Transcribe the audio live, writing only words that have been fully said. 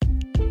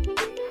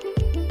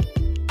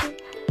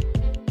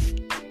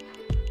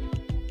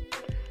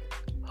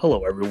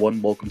Hello,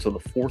 everyone. Welcome to the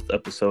fourth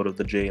episode of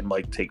the Jay and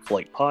Mike Take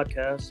Flight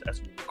podcast. As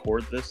we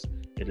record this,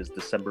 it is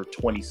December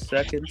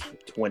 22nd,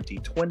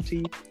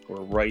 2020.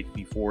 We're right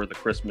before the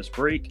Christmas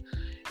break.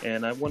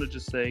 And I want to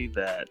just say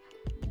that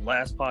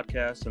last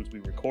podcast, since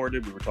we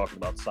recorded, we were talking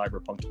about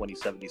Cyberpunk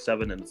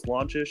 2077 and its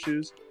launch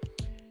issues.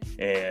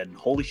 And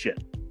holy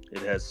shit,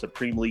 it has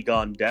supremely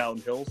gone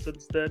downhill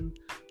since then,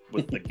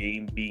 with the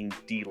game being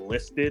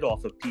delisted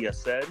off of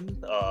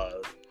PSN.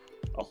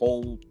 A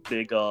whole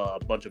big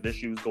bunch of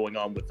issues going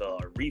on with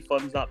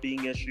refunds not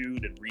being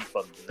issued and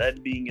refunds then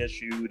being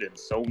issued, and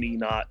Sony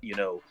not,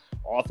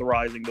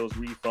 authorizing those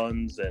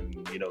refunds,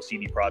 and,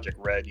 CD Projekt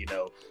Red,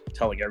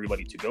 telling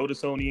everybody to go to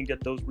Sony and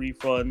get those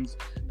refunds.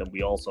 Then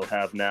we also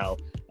have now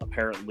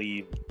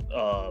apparently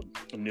a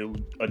new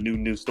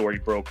news story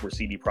broke where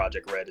CD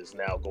Projekt Red is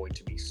now going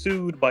to be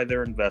sued by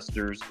their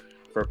investors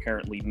for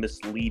apparently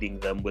misleading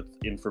them with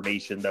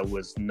information that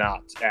was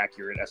not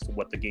accurate as to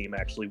what the game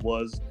actually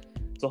was.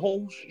 It's a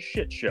whole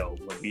shit show.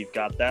 We've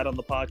got that on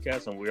the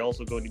podcast, and we're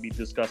also going to be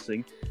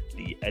discussing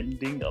the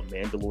ending of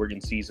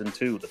Mandalorian Season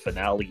 2. The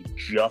finale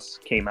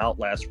just came out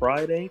last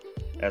Friday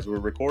as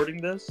we're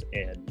recording this,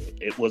 and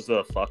it was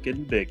a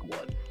fucking big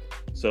one.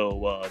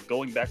 So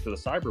going back to the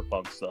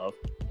Cyberpunk stuff,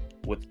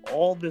 with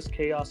all this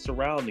chaos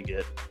surrounding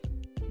it,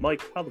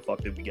 Mike, how the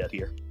fuck did we get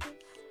here?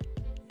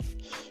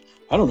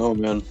 I don't know,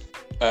 man.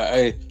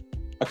 I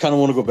kind of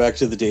want to go back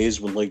to the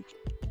days when,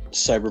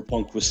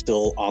 Cyberpunk was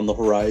still on the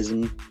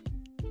horizon,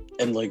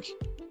 and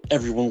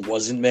everyone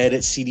wasn't mad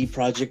at CD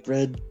Projekt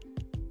Red.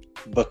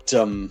 But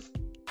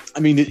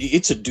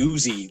it's a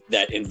doozy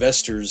that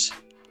investors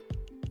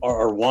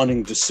are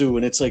wanting to sue,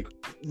 and it's like,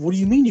 what do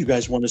you mean you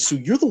guys want to sue?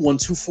 You're the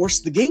ones who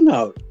forced the game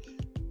out.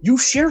 You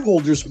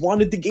shareholders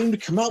wanted the game to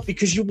come out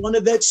because you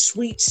wanted that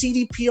sweet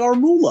CDPR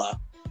moolah.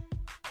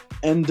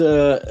 And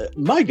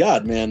my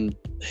God, man,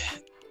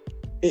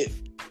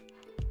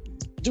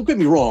 don't get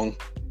me wrong.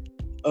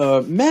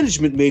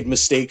 Management made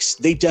mistakes.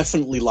 They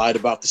definitely lied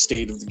about the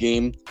state of the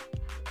game.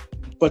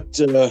 But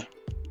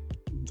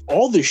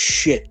all this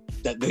shit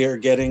that they are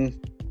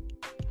getting,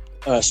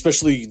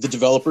 especially the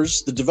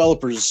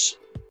developers,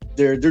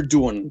 they're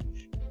doing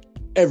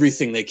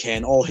everything they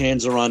can. All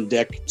hands are on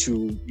deck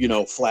to,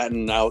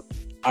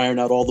 iron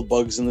out all the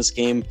bugs in this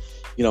game.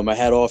 My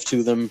hat off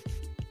to them.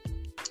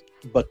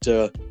 But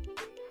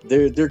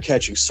they're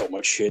catching so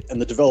much shit, and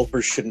the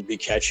developers shouldn't be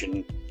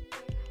catching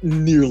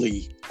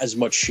nearly as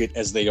much shit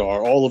as they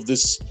are. All of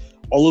this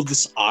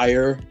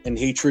ire and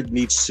hatred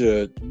needs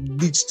to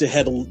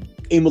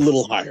aim a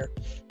little higher.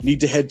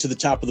 Need to head to the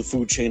top of the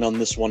food chain on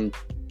this one,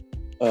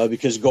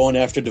 because going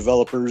after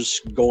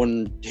developers,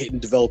 hitting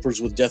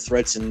developers with death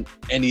threats and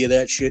any of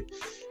that shit,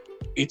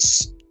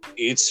 it's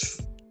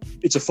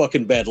a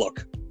fucking bad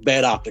look,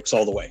 bad optics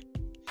all the way.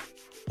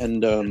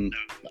 And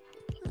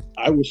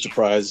I was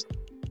surprised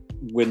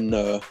when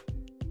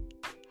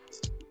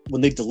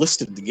they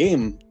delisted the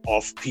game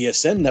off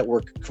PSN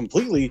Network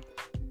completely,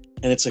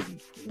 and it's like,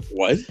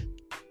 what?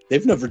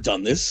 They've never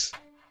done this.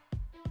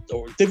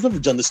 Or they've never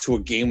done this to a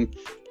game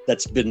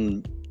that's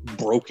been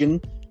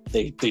broken.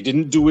 They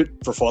didn't do it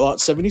for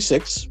Fallout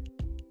 76.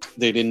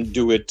 They didn't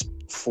do it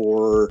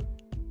for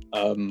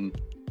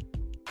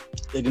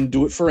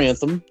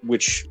Anthem,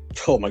 which,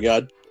 oh my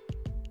God.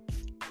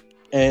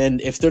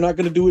 And if they're not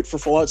going to do it for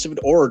Fallout 7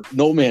 or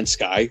No Man's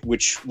Sky,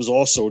 which was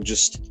also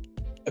just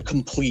a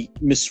complete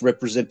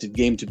misrepresented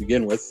game to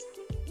begin with.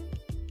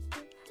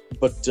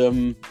 But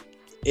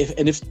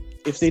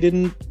if they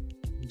didn't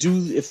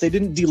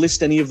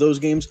delist any of those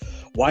games,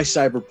 why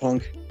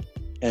Cyberpunk?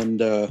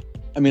 And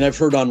I've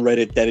heard on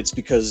Reddit that it's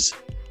because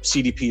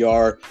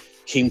CDPR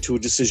came to a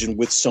decision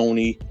with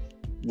Sony,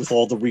 with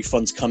all the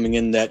refunds coming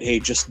in, that, hey,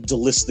 just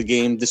delist the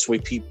game, this way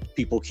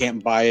people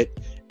can't buy it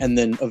and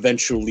then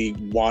eventually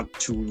want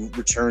to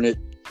return it.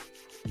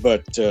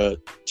 But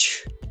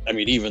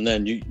even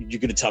then, you're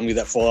going to tell me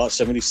that Fallout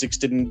 76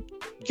 didn't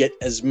get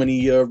as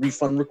many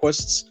refund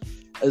requests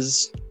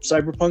as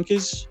Cyberpunk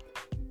is?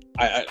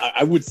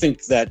 I would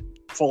think that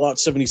Fallout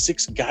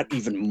 76 got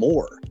even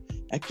more.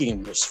 That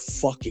game was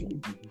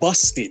fucking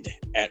busted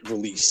at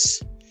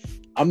release.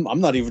 I'm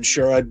not even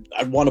sure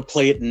I'd want to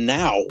play it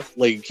now.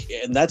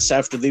 And that's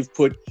after they've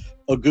put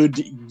a good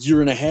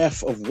year and a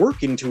half of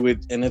work into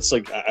it, and it's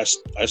like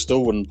I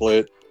still wouldn't play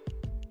it.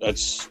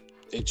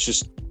 It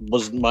just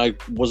wasn't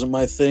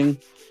my thing.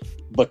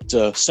 But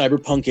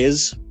Cyberpunk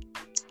is,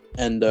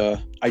 and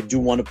I do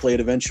want to play it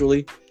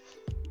eventually.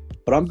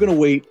 But I'm gonna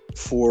wait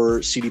for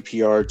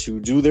CDPR to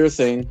do their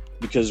thing,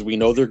 because we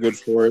know they're good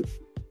for it.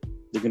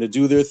 They're gonna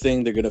do their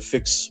thing. They're gonna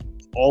fix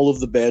all of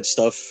the bad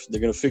stuff.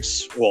 They're gonna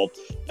fix,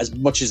 as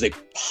much as they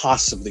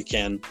possibly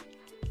can.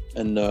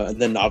 And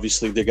then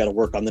obviously they got to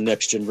work on the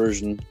next gen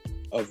version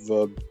of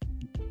The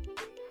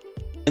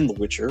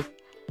Witcher,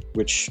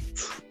 which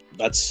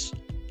that's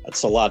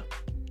a lot.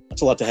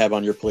 That's a lot to have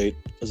on your plate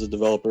as a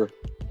developer.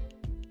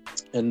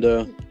 And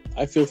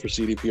I feel for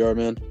CDPR,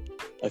 man.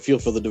 I feel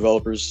for the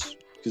developers,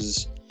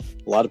 because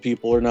a lot of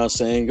people are now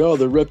saying, oh,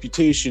 their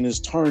reputation is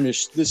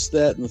tarnished, this,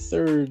 that, and the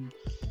third.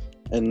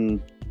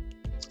 And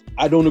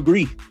I don't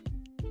agree.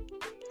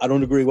 I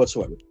don't agree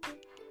whatsoever.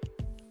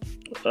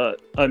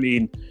 I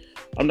mean,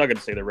 I'm not going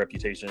to say their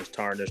reputation is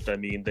tarnished. I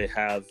mean, they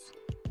have,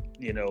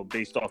 you know,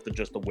 based off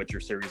just the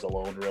Witcher series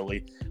alone,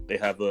 really, they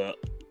have a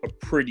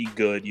pretty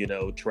good, you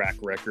know, track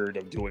record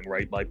of doing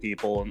right by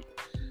people. And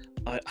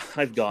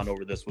I've gone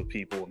over this with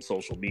people in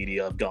social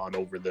media. I've gone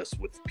over this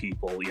with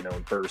people, you know,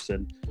 in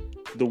person.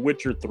 The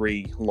Witcher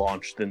 3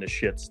 launched in a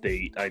shit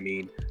state. I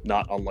mean,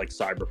 not unlike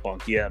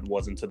Cyberpunk. Yeah, it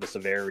wasn't to the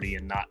severity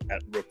and not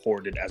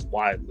reported as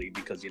widely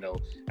because, you know,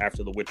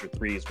 after The Witcher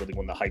 3 is really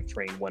when the hype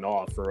train went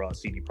off for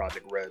CD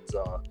Projekt Red's,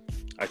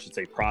 I should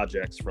say,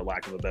 projects, for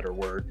lack of a better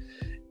word.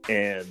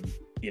 And,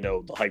 you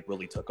know, the hype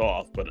really took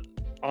off. But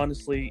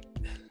honestly,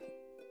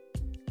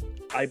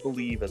 I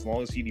believe as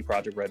long as CD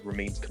Projekt Red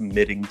remains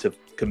committed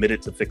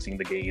to fixing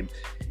the game,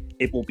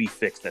 it will be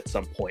fixed at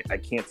some point. I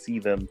can't see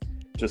them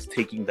just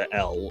taking the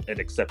L and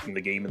accepting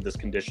the game in this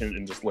condition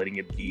and just letting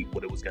it be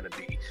what it was going to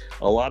be.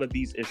 A lot of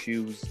these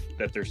issues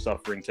that they're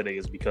suffering today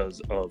is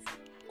because of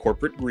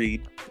corporate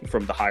greed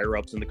from the higher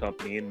ups in the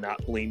company, and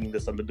not blaming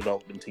this on the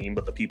development team,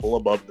 but the people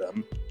above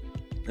them.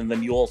 And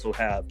then you also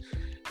have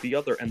the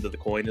other end of the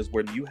coin is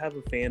when you have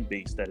a fan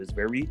base that is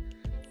very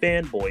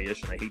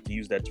fanboyish, and I hate to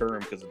use that term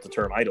because it's a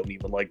term I don't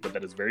even like, but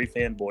that is very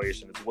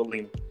fanboyish, and it's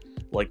willing,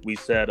 like we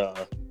said,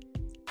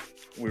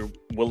 we're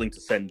willing to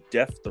send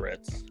death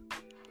threats,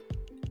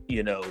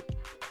 you know,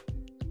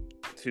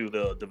 to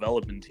the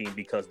development team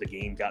because the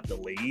game got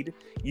delayed.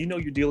 You know,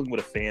 you're dealing with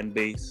a fan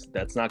base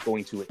that's not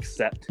going to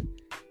accept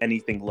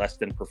anything less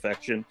than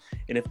perfection.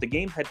 And if the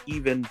game had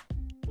even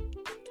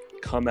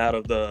come out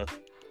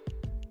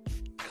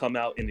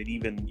and it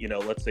even, you know,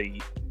 let's say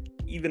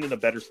even in a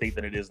better state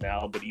than it is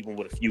now, but even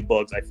with a few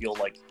bugs, I feel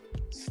like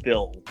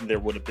still there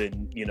would have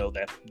been, you know,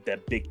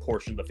 that big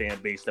portion of the fan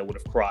base that would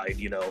have cried,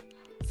 you know,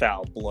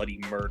 foul, bloody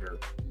murder,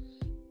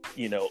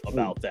 you know,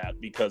 about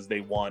that, because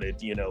they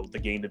wanted, you know, the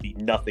game to be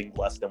nothing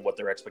less than what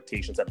their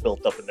expectations have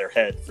built up in their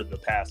head for the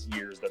past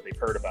years that they've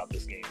heard about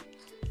this game.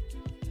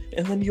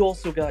 And then you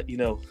also got, you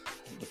know,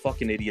 the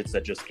fucking idiots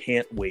that just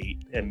can't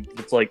wait. And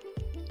it's like,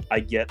 I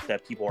get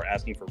that people are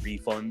asking for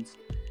refunds,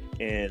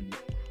 and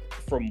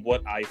from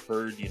what I've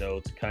heard, you know,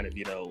 to kind of,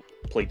 you know,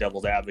 play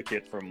devil's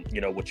advocate from,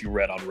 you know, what you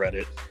read on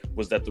Reddit,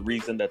 was that the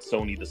reason that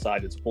Sony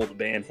decided to pull the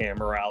ban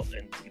hammer out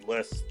and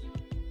delist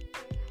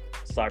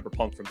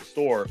Cyberpunk from the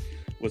store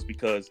was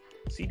because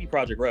CD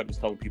Projekt Red was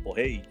telling people,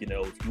 hey, you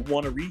know, if you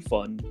want a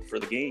refund for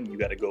the game, you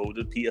got to go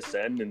to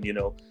PSN. And, you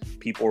know,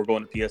 people were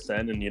going to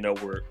PSN and, you know,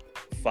 were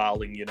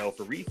filing, you know,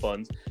 for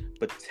refunds.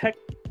 But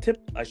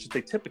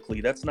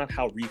typically, that's not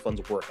how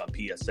refunds work on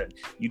PSN.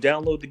 You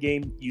download the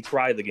game, you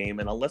try the game,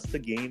 and unless the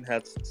game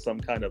has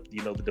some kind of,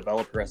 you know, the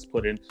developer has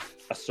put in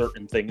a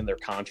certain thing in their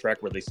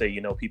contract where they say,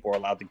 you know, people are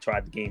allowed to try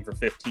the game for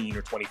 15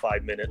 or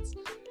 25 minutes,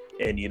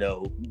 and, you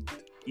know,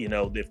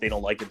 if they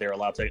don't like it, they're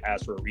allowed to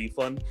ask for a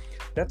refund.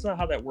 That's not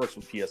how that works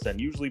with PSN.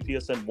 Usually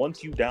PSN,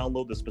 once you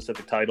download the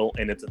specific title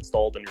and it's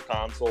installed on your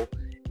console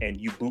and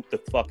you boot the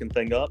fucking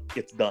thing up,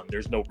 it's done.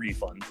 There's no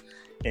refunds.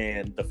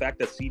 And the fact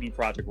that CD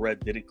Projekt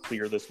Red didn't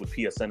clear this with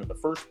PSN in the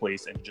first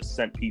place and just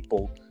sent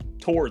people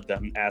toward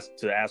them ask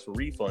for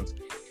refunds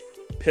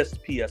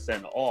pissed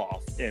PSN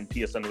off. And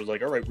PSN was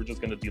like, all right, we're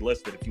just going to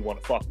delist it if you want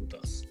to fuck with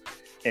us.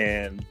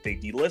 And they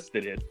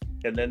delisted it.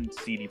 And then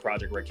CD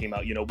Projekt Red came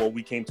out, you know, well,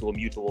 we came to a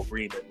mutual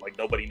agreement. Like,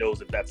 nobody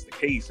knows if that's the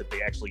case, if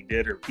they actually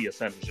did, or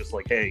PSN was just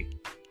like, hey,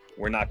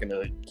 we're not going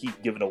to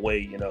keep giving away,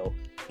 you know,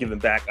 giving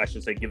back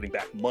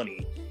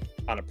money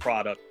on a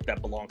product that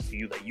belongs to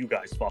you that you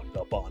guys fucked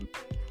up on.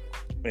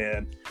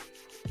 And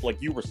like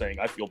you were saying,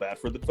 I feel bad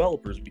for the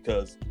developers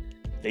because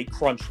they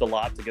crunched a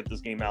lot to get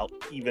this game out,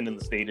 even in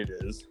the state it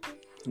is.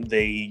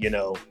 They,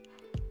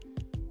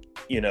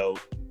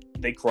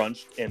 they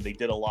crunched and they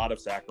did a lot of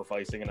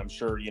sacrificing. And I'm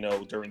sure, you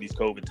know, during these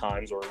COVID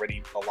times where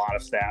already a lot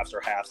of staffs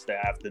are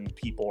half-staffed and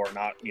people are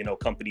not, you know,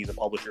 companies and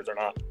publishers are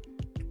not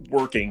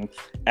working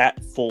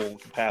at full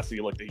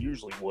capacity like they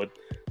usually would.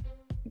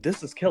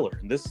 This is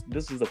killer. This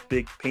is a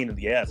big pain in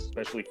the ass,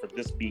 especially for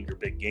this being your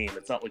big game.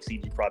 It's not like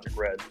CD Projekt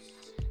Red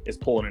is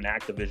pulling an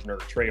Activision or a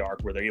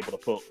Treyarch where they're able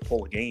to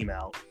pull a game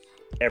out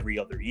every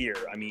other year.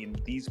 I mean,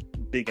 these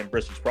big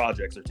ambitious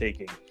projects are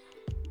taking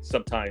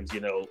sometimes,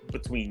 you know,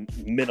 between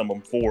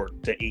minimum 4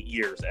 to 8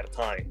 years at a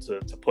time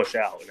to push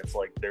out. And it's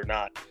like they're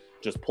not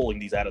just pulling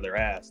these out of their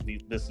ass.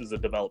 This is a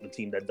development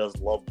team that does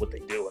love what they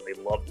do, and they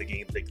love the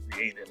games they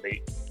create, and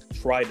they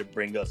try to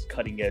bring us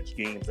cutting-edge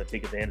games that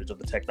take advantage of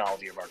the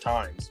technology of our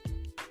times.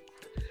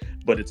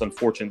 But it's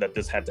unfortunate that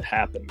this had to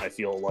happen. I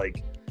feel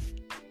like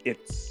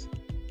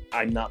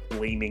I'm not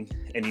blaming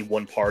any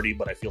one party,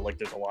 but I feel like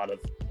there's a lot of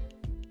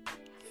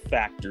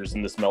factors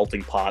in this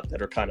melting pot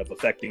that are kind of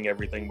affecting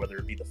everything, whether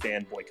it be the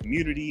fanboy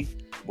community,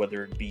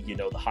 whether it be, you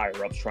know, the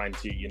higher ups trying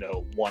to, you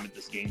know, wanted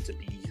this game to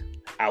be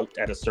out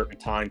at a certain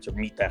time to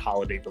meet that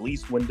holiday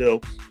release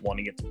window,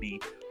 wanting it to be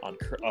on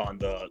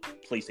the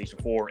PlayStation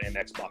 4 and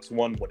Xbox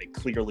One, when it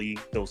clearly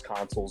those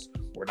consoles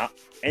were not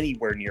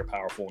anywhere near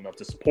powerful enough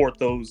to support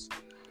those.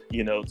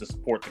 to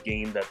support the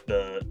game that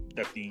the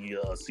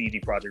CD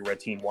Projekt Red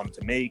team wanted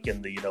to make,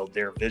 and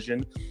their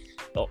vision.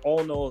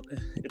 All know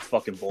it's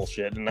fucking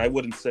bullshit. And I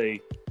wouldn't say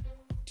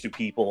to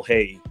people,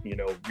 hey,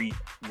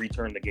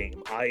 return the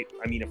game. I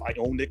mean, if I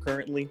owned it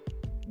currently,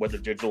 whether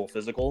digital or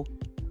physical,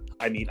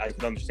 I mean, I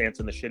could understand it's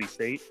in a shitty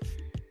state.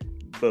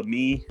 But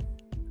me,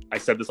 I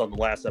said this on the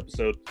last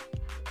episode,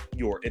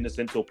 you're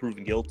innocent till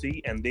proven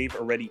guilty, and they've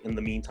already, in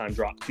the meantime,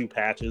 dropped 2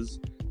 patches.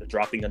 They're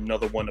dropping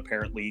another one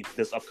apparently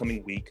this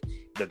upcoming week.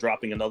 They're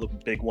dropping another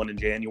big one in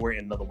January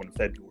and another one in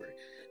February.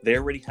 They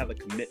already have a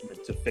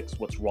commitment to fix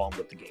what's wrong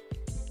with the game.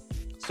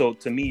 So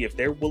to me, if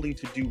they're willing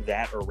to do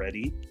that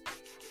already,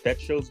 that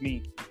shows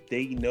me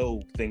they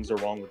know things are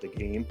wrong with the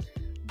game,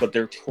 but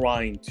they're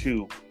trying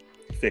to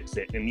fix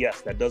it. And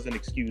yes, that doesn't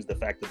excuse the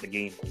fact that the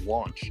game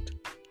launched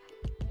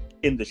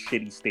in the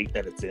shitty state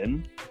that it's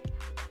in.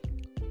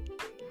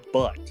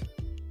 But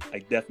I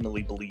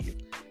definitely believe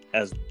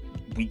as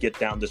we get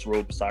down this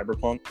road with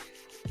Cyberpunk,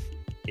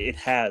 it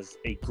has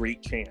a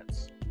great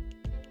chance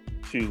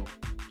to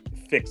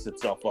fix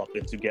itself up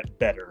and to get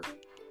better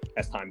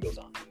as time goes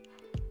on.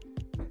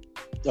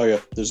 Oh yeah,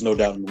 there's no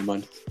doubt in my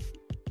mind.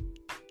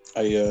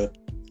 I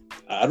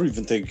don't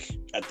even think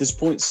at this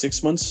point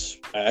 6 months.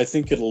 I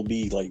think it'll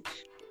be like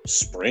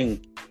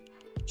spring,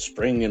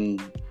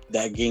 and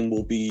that game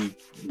will be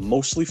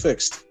mostly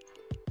fixed.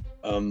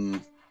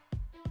 And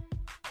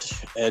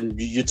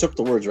you took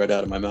the words right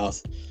out of my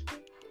mouth.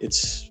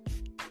 It's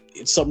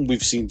something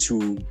we've seen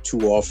too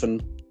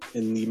often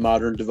in the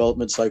modern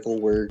development cycle,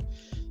 where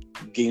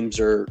games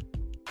are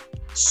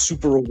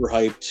super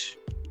overhyped,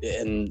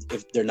 and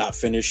if they're not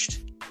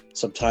finished,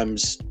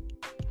 sometimes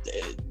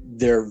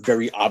they're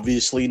very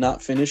obviously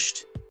not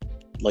finished,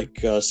 like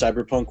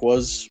Cyberpunk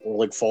was, or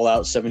like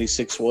Fallout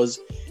 76 was,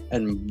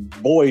 and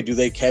boy, do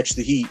they catch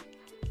the heat.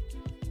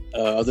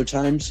 Other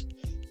times,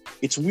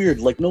 it's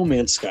weird, like No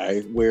Man's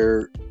Sky,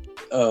 where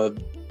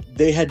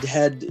they had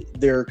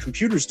their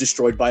computers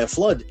destroyed by a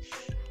flood,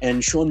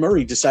 and Sean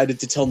Murray decided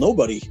to tell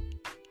nobody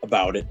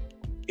about it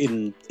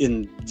in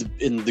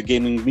the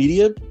gaming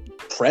media,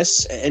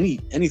 press,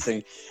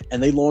 anything,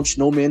 and they launched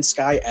No Man's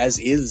Sky as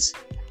is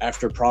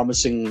after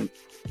promising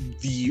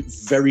the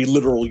very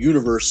literal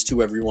universe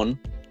to everyone.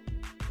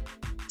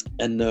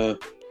 And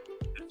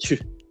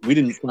we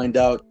didn't find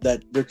out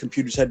that their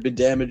computers had been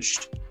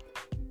damaged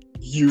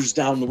years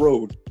down the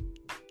road.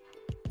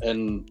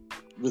 And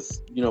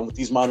with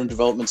these modern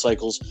development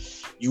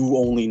cycles, you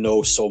only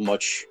know so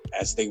much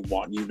as they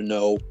want you to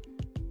know,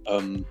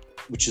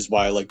 which is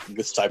why, like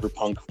with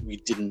Cyberpunk, we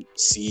didn't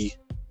see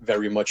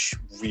very much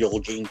real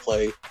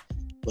gameplay.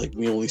 Like,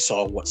 we only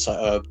saw what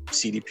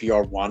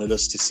CDPR wanted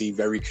us to see,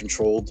 very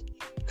controlled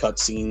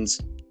cutscenes.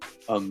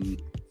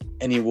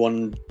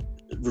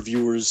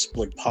 Reviewers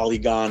like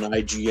Polygon,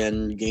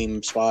 IGN,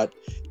 GameSpot,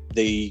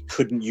 they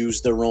couldn't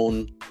use their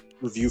own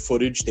review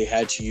footage. They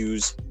had to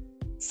use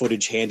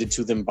footage handed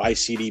to them by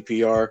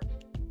CDPR,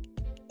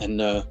 and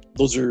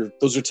those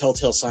are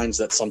telltale signs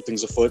that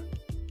something's afoot,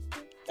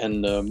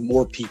 and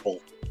more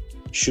people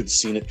should have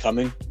seen it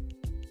coming,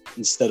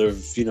 instead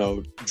of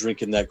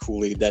drinking that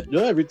Kool-Aid that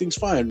everything's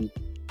fine.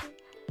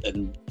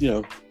 And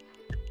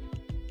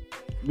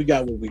we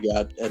got what we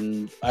got,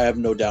 and I have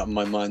no doubt in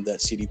my mind that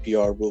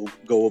CDPR will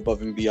go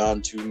above and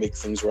beyond to make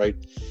things right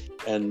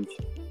and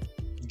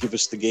give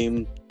us the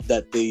game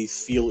that they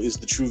feel is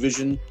the true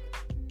vision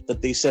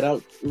that they set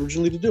out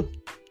originally to do.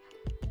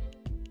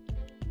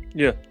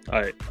 Yeah,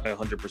 I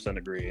 100%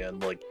 agree.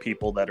 And like,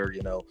 people that are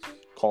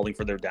calling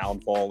for their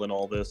downfall and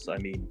all this, I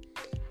mean,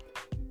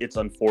 it's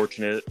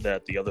unfortunate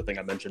that the other thing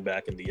I mentioned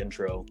back in the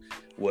intro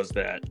was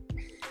that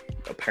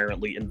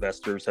apparently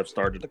investors have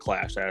started a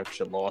class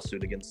action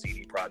lawsuit against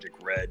CD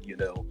Projekt Red,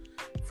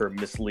 for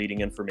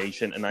misleading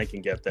information. And I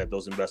can get that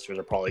those investors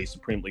are probably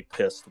supremely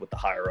pissed with the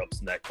higher ups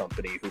in that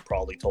company, who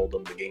probably told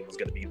them the game was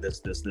going to be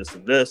this,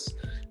 and this,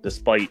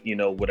 despite,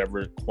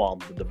 whatever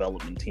qualms the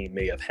development team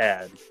may have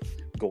had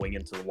going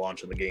into the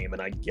launch of the game.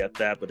 And I get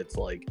that, but it's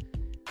like,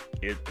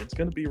 it's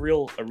going to be a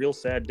real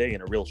sad day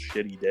and a real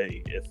shitty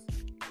day if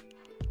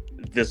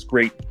this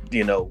great,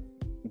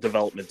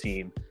 development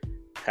team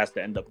has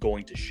to end up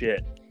going to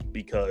shit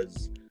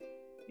because,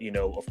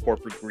 of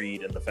corporate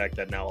greed, and the fact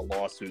that now a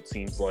lawsuit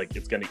seems like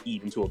it's going to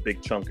eat into a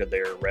big chunk of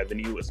their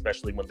revenue,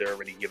 especially when they're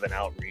already giving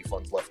out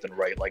refunds left and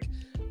right. Like,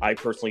 I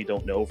personally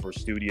don't know, for a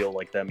studio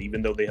like them,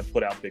 even though they have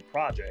put out big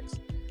projects,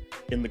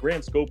 in the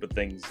grand scope of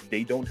things,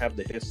 they don't have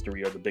the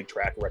history or the big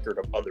track record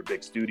of other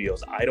big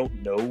studios. I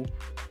don't know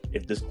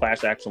if this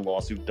class action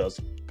lawsuit does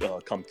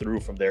come through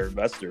from their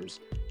investors,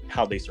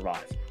 how they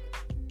survive.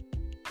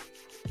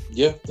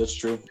 Yeah, that's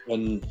true.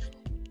 And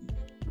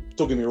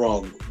don't get me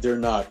wrong, they're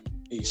not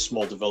a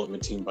small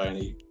development team by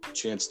any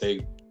chance. They're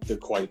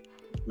quite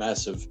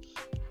massive.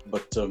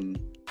 But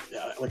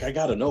I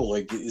gotta know,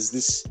 like, is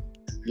this,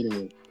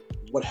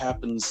 what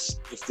happens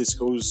if this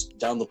goes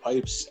down the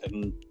pipes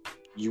and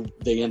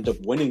they end up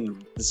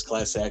winning this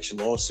class action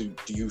lawsuit?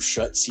 Do you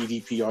shut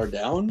CDPR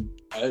down?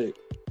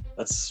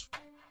 That's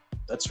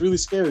really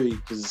scary,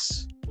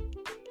 because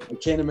I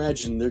can't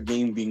imagine their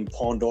game being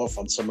pawned off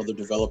on some other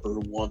developer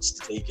who wants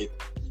to take it,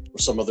 or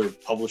some other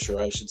publisher,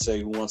 I should say,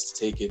 who wants to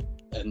take it,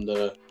 and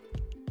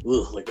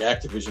like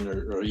Activision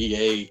or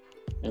EA,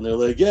 and they're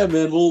like, yeah,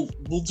 man, we'll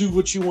do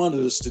what you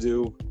wanted us to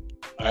do.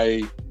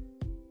 I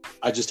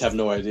just have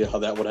no idea how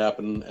that would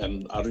happen,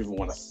 and I don't even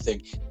want to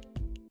think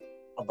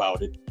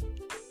about it.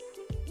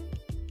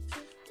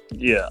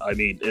 Yeah, I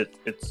mean,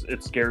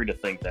 it's scary to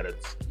think that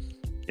it's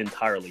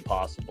entirely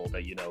possible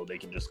that, you know, they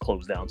can just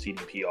close down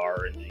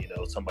CDPR and, you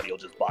know, somebody will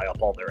just buy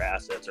up all their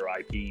assets or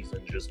IPs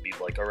and just be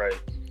like, all right,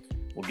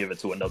 we'll give it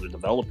to another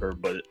developer.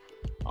 But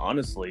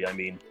honestly, I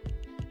mean,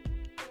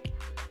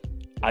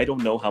 I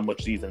don't know how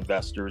much these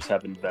investors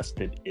have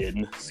invested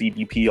in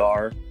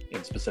CDPR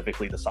and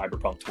specifically the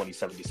Cyberpunk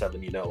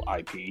 2077, you know,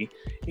 IP.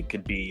 It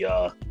could be,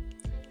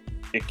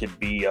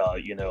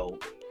 you know,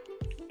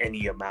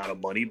 any amount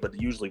of money, but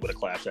usually with a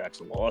class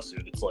action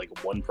lawsuit, it's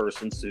like one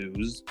person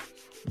sues,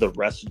 the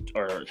rest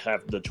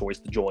have the choice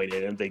to join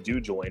in, and they do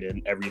join in,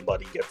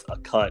 everybody gets a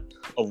cut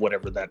of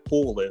whatever that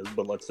pool is.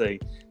 But let's say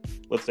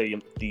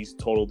these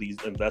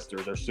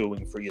investors are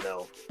suing for, you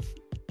know,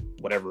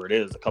 whatever it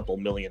is, a couple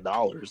 $1 million,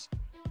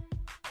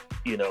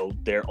 you know,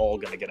 they're all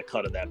going to get a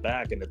cut of that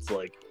back. And it's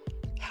like,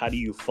 how do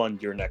you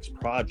fund your next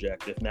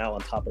project if now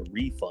on top of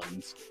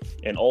refunds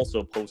and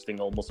also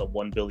posting almost a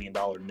 $1 billion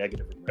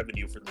negative in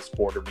revenue for this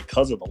quarter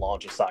because of the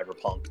launch of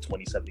Cyberpunk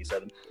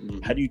 2077?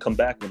 Mm-hmm. How do you come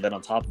back when then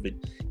on top of it,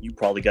 you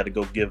probably got to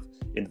go give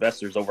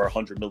investors over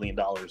 $100 million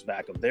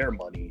back of their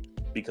money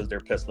because they're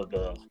pissed about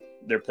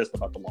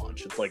the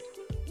launch? It's like,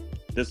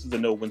 this is a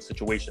no-win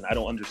situation. I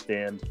don't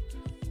understand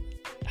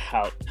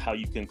how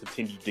you can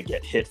continue to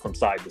get hit from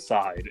side to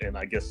side. And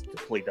I guess to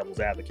play devil's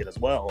advocate as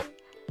well,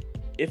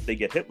 if they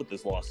get hit with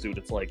this lawsuit,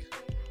 it's like,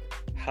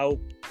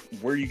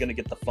 where are you going to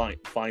get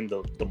find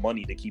the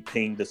money to keep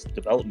paying this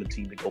development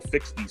team to go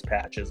fix these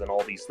patches and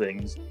all these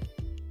things?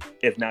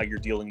 If now you're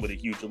dealing with a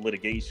huge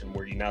litigation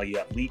where you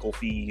have legal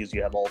fees,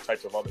 you have all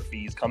types of other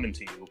fees coming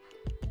to you,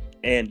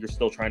 and you're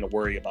still trying to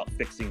worry about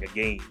fixing a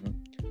game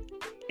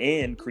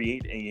and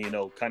creating, you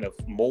know, kind of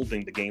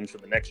molding the games for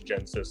the next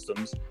gen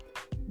systems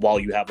while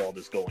you have all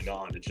this going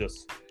on. It's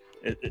just,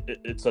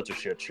 it's such a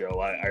shit show.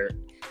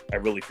 I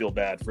really feel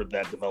bad for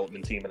that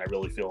development team, and I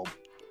really feel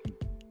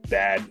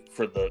bad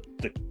for the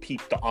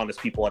honest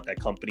people at that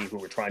company who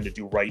were trying to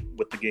do right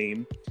with the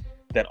game,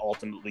 that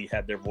ultimately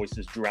had their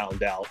voices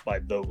drowned out by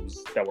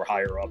those that were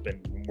higher up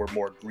and were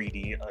more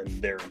greedy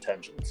in their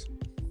intentions.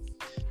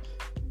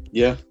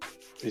 Yeah,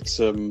 it's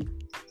a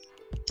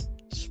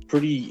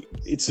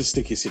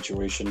sticky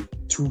situation,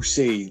 to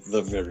say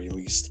the very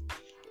least.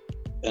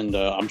 And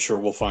I'm sure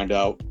we'll find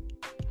out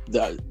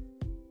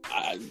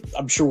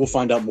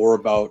more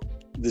about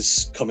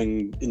this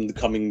in the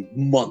coming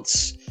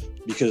months,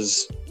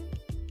 because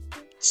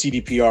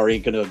CDPR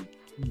ain't gonna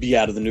be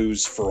out of the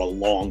news for a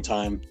long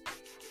time.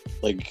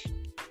 Like,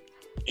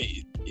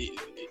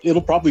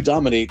 it'll probably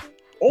dominate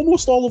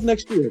almost all of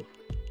next year.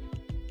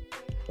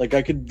 Like,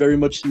 I could very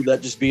much see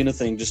that just being a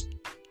thing, just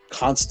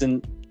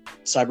constant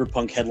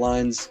Cyberpunk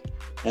headlines,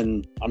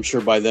 and I'm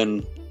sure by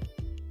then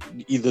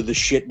either the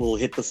shit will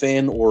hit the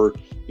fan, or,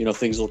 you know,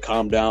 things will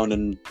calm down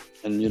and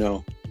you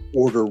know,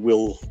 order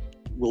will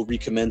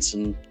recommence,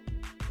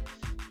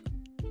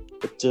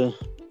 but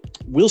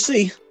we'll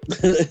see.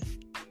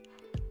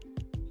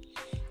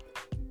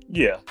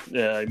 Yeah,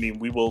 I mean,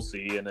 we will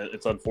see, and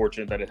it's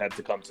unfortunate that it had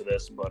to come to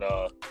this, but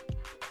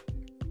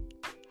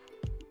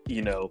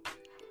you know,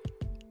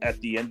 at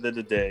the end of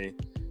the day,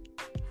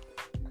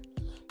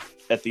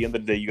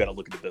 you got to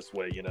look at it this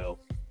way, you know.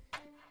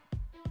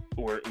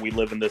 We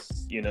live in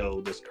this, you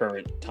know, this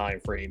current time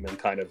frame and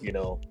kind of, you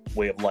know,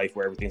 way of life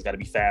where everything's got to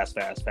be fast,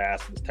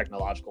 this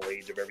technological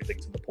age of everything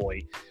to the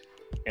point.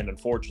 And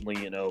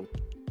unfortunately, you know,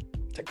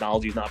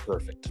 technology is not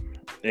perfect.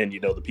 And, you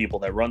know, the people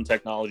that run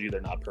technology,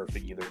 they're not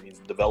perfect either. It means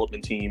the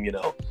development team, you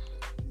know,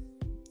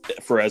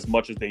 for as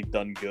much as they've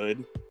done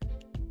good,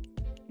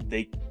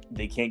 they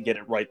can't get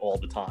it right all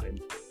the time.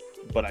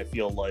 But I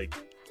feel like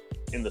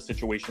in the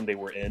situation they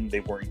were in,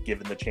 they weren't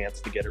given the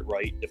chance to get it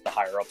right if the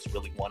higher-ups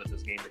really wanted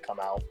this game to come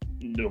out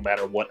no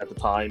matter what at the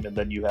time. And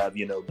then you have,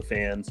 you know, the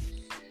fans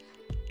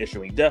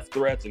issuing death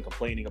threats and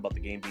complaining about the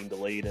game being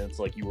delayed, and it's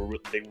like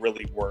they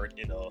really weren't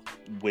in a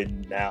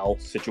win now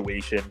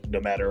situation,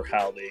 no matter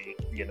how they,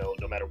 you know,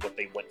 no matter what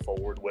they went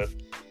forward with.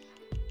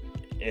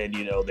 And,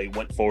 you know, they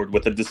went forward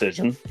with a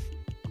decision,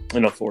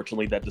 and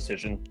unfortunately that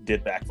decision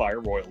did backfire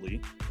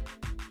royally.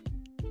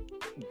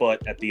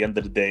 But at the end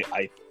of the day,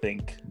 I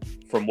think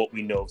from what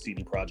we know of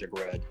CD Projekt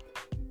Red,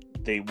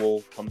 they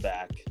will come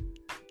back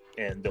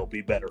and they'll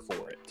be better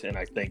for it. And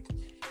I think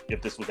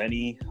if this was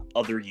any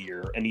other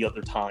year, any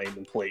other time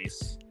and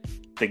place,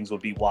 things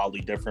would be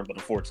wildly different. But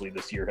unfortunately,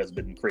 this year has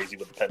been crazy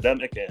with the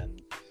pandemic,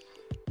 and,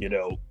 you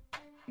know,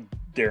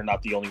 they're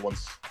not the only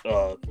ones.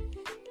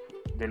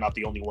 They're not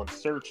the only ones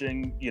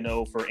searching, you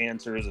know, for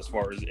answers as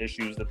far as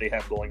issues that they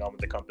have going on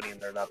with the company,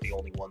 and they're not the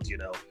only ones, you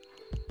know,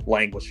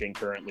 languishing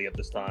currently at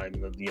this time.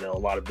 You know, a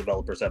lot of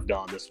developers have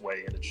gone this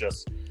way, and it's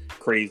just,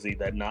 crazy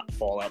that not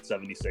Fallout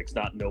 76,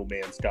 not No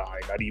Man's Sky,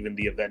 not even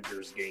the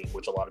Avengers game,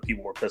 which a lot of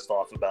people were pissed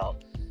off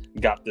about,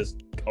 got this,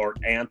 or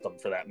Anthem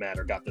for that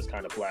matter, got this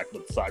kind of flack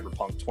that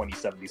Cyberpunk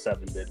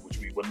 2077 did, which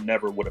we would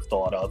have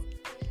thought of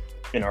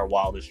in our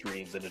wildest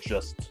dreams. And it's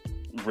just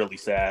really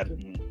sad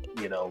and,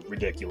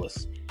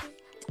 ridiculous.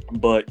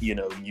 But,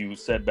 you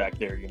said back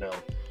there,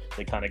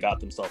 they kind of got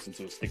themselves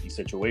into a sticky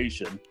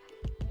situation.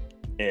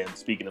 And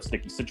speaking of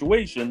sticky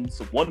situations,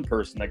 one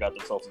person that got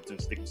themselves into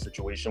a sticky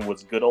situation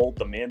was good old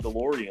The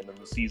Mandalorian in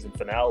the season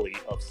finale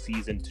of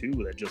season 2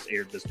 that just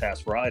aired this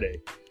past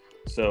Friday.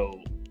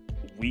 So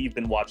we've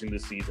been watching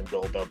this season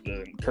build up,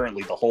 and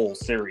currently the whole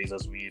series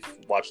as we've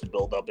watched it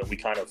build up, and we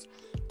kind of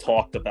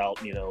talked about,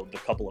 the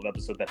couple of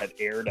episodes that had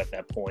aired at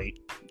that point.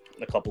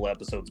 A couple of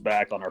episodes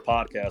back on our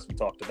podcast, we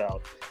talked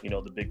about,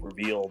 the big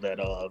reveal that,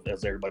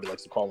 as everybody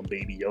likes to call him,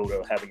 Baby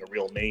Yoda, having a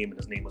real name, and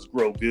his name was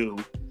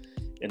Grogu,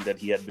 and that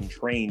he had been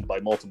trained by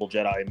multiple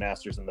Jedi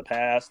Masters in the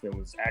past, and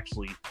was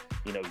actually,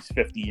 he's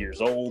 50 years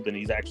old, and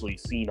he's actually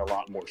seen a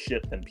lot more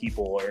shit than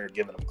people are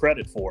giving him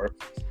credit for.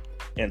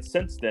 And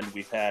since then,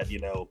 we've had,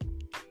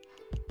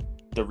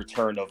 the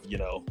return of,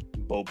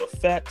 Boba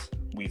Fett.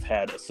 We've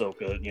had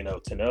Ahsoka,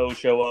 Tano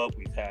show up.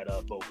 We've had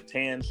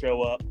Bo-Katan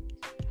show up.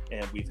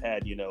 And we've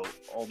had,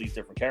 all these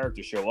different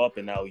characters show up.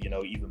 And now,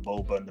 even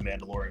Boba and the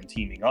Mandalorian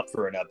teaming up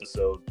for an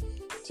episode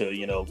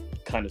to,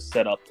 kind of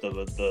set up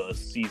the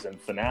season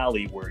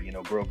finale where,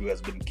 Grogu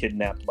has been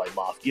kidnapped by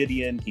Moff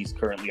Gideon. He's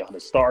currently on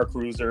his Star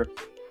Cruiser.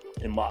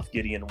 And Moff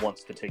Gideon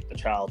wants to take the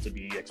child to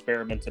be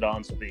experimented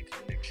on so they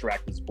can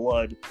extract his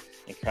blood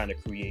and kind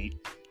of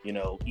create,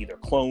 either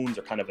clones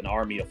or kind of an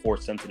army of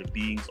Force-sensitive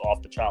beings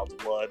off the child's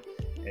blood.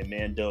 And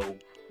Mando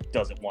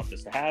doesn't want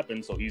this to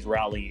happen, so he's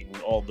rallying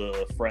all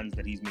the friends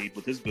that he's made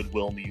with his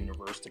goodwill in the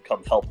universe to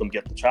come help him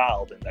get the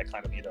child, and that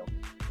kind of,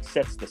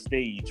 sets the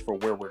stage for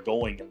where we're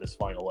going in this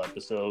final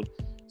episode.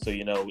 So,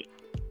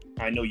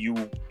 I know you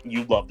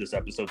love this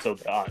episode, so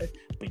did I,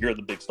 but you're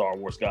the big Star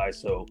Wars guy,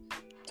 so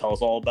tell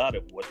us all about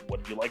it.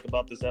 What did you like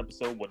about this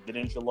episode? What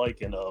didn't you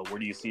like? And where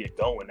do you see it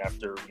going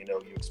after,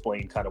 you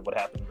explain kind of what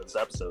happened in this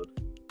episode?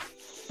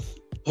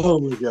 Oh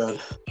my God.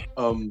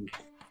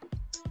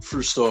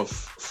 First off,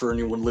 for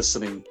anyone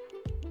listening,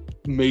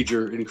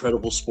 major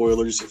incredible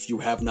spoilers. If you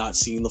have not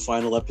seen the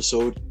final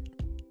episode,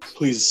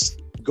 please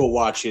go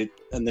watch it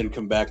and then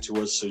come back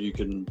to us so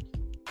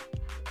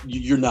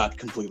you're not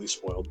completely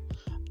spoiled.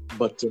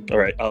 But all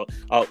right,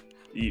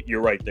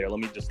 you're right there. Let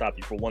me just stop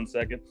you for 1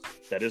 second.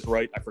 That is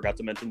right. I forgot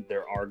to mention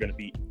there are going to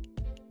be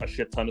a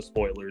shit ton of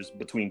spoilers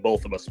between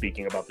both of us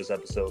speaking about this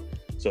episode.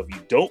 So if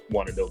you don't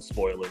want to know the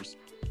spoilers,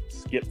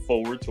 skip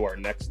forward to our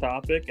next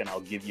topic and I'll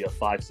give you a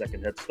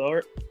 5-second head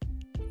start.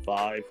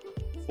 5,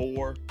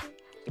 4,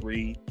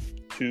 3,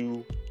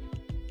 2,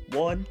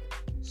 1.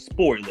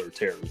 Spoiler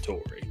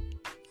territory.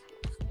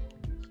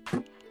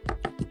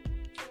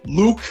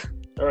 Luke,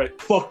 all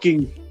right,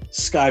 fucking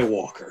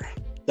Skywalker.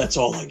 That's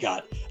all I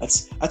got.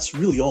 That's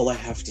really all I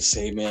have to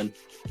say, man.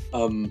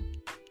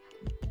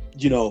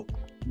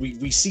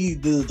 We see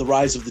the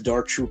rise of the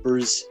Dark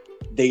Troopers.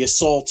 They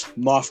assault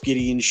Moff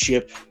Gideon's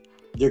ship.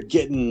 They're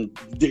in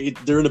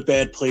a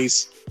bad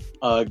place.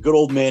 Good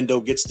old Mando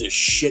gets the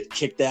shit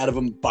kicked out of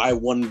him by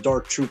one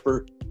Dark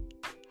Trooper.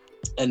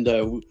 And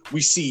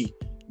we see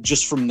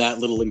just from that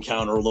little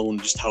encounter alone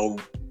just how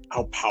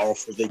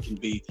powerful they can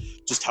be,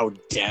 just how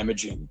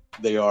damaging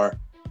they are.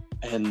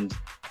 And,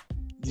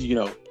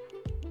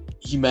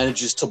 he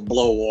manages to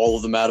blow all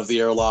of them out of the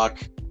airlock.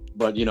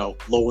 But,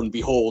 lo and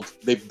behold,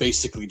 they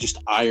basically just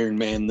Iron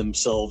Man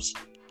themselves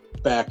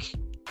back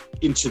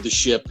into the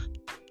ship.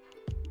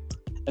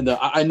 And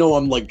I know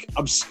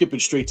I'm skipping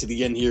straight to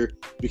the end here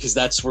because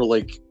that's where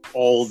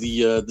all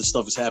the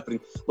stuff is happening.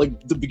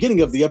 The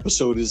beginning of the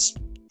episode is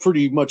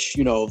pretty much,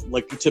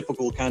 the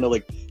typical kind of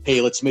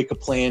hey, let's make a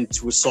plan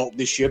to assault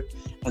this ship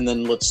and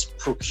then let's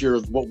procure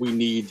what we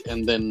need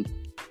and then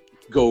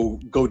go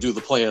do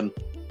the plan.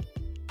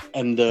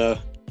 And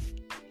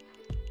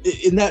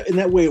in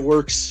that way it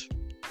works.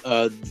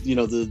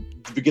 The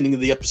beginning of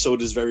the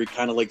episode is very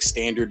kind of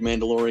standard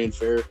Mandalorian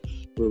fare,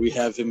 where we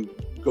have him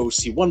go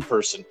see one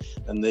person,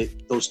 and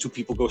those two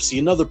people go see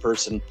another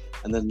person,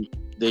 and then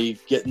they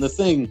get in the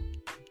thing,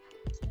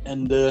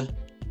 and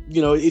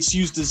it's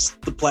used as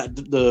the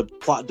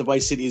plot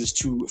device it is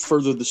to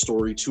further the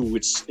story to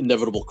its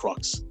inevitable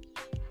crux.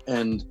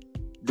 And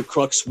the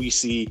crux we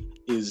see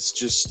is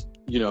just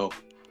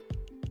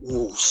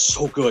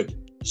so good.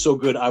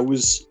 I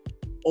was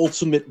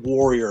ultimate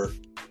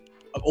warrioring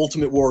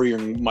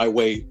my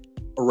way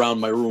around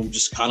my room,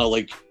 just kind of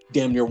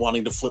damn near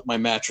wanting to flip my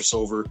mattress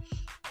over.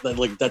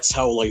 That's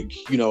how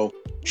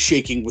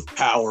shaking with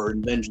power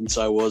and vengeance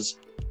I was.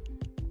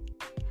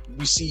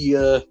 We see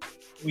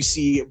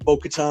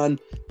Bo-Katan,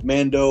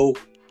 Mando,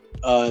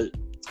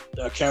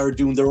 Cara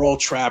Dune. They're all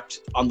trapped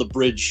on the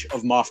bridge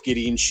of Moff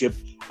Gideon's ship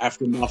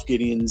after Moff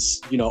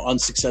Gideon's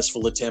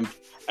unsuccessful attempt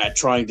at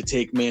trying to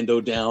take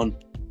Mando down.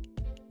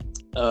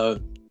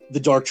 The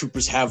Dark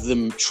Troopers have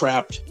them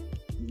trapped,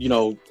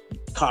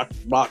 cocked,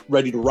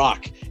 ready to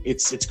rock.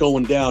 It's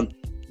going down.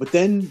 But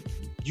then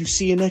you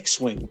see an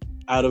X-wing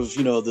out of,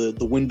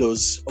 the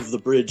windows of the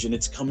bridge, and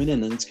it's coming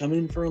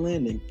in for a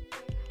landing.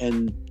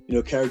 And,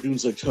 Cara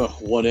Dune's like,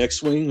 one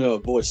X-wing? Oh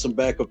boy, some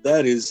backup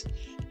that is.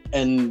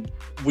 And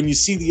when you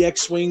see the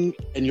X-wing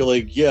and you're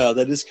like, yeah,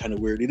 that is kind of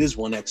weird. It is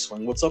one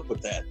X-wing. What's up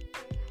with that?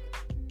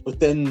 But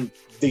then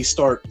they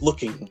start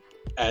looking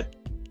at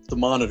the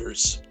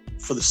monitors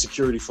for the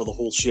security for the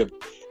whole ship,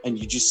 and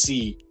you just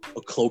see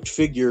a cloaked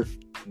figure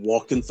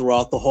walking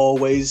throughout the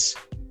hallways,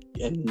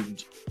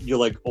 and you're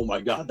like, oh my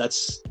god,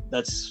 that's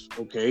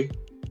okay,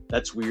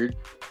 that's weird.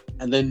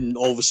 And then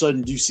all of a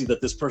sudden you see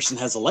that this person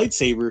has a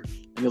lightsaber,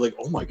 and you're like,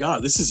 oh my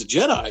god, this is a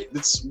Jedi.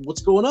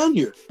 What's going on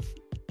here?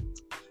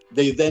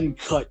 They then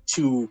cut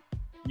to,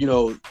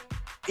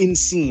 in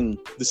scene,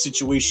 the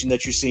situation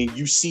that you're seeing.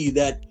 You see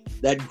that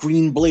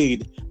green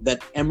blade,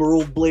 that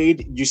emerald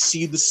blade, you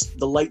see the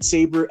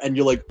lightsaber, and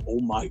you're like,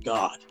 oh my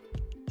god,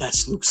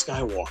 that's Luke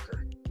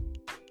Skywalker.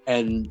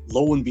 And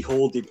lo and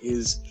behold,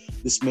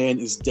 this man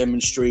is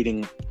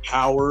demonstrating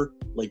power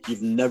like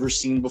you've never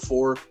seen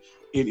before.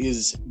 It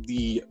is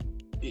the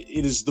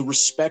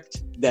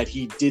respect that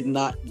he did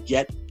not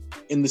get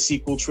in the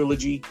sequel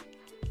trilogy.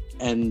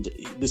 And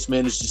this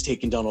man is just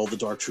taking down all the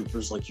Dark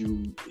Troopers like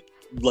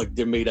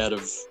they're made out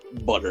of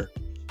butter.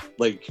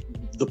 Like,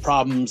 the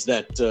problems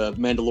that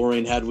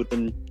Mandalorian had with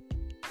them,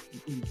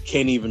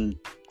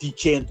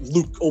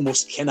 Luke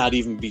almost cannot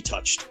even be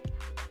touched.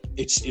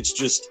 It's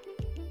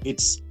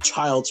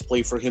child's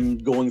play for him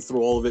going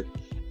through all of it.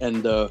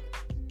 And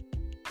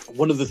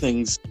one of the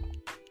things,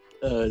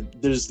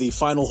 there's the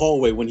final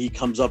hallway when he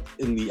comes up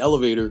in the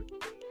elevator,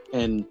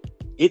 and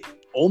it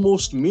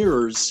almost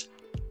mirrors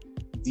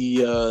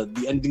the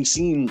ending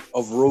scene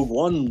of Rogue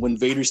One when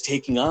Vader's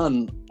taking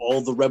on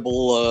all the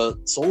rebel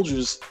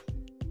soldiers,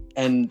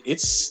 and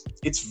it's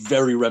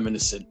very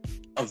reminiscent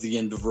of the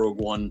end of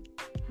Rogue One.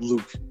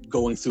 Luke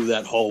going through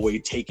that hallway,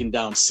 taking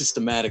down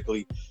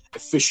systematically,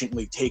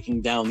 efficiently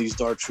taking down these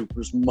Dark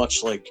Troopers,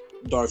 much like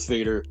Darth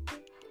Vader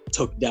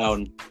took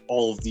down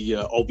all of the,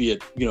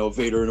 albeit,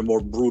 Vader in a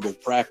more brutal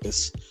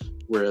practice,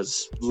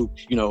 whereas Luke,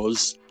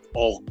 is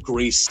all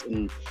grace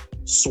and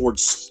sword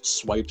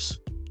swipes.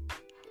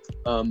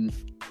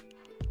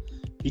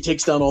 He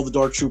takes down all the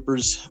Dark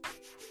Troopers.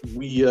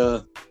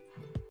 They're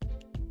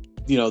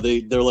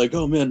like,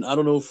 oh man, I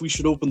don't know if we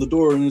should open the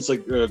door. And it's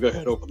like, go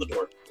ahead, open the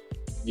door.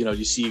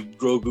 You see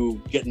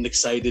Grogu getting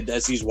excited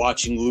as he's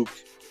watching Luke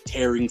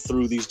tearing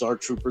through these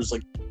Dark Troopers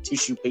like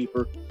tissue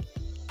paper.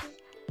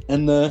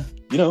 And,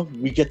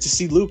 we get to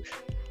see Luke.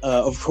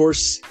 Of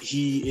course,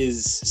 he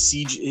is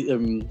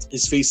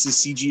his face is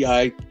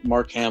CGI,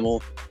 Mark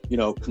Hamill,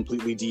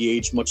 completely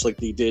de-aged, much like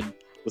they did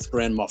with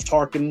Grand Moff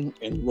Tarkin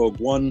in Rogue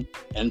One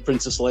and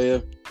Princess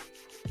Leia.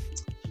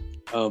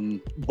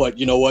 But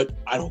you know what?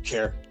 I don't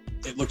care.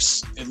 It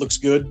looks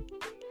good.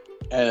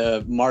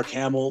 Mark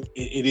Hamill,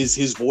 it is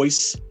his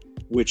voice,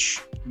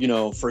 which,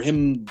 for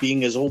him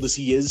being as old as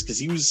he is, because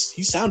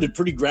he sounded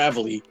pretty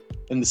gravelly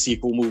in the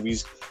sequel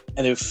movies.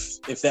 And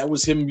if that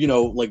was him,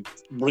 like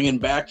bringing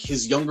back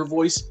his younger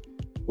voice,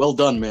 well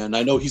done, man.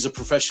 I know he's a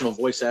professional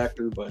voice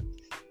actor, but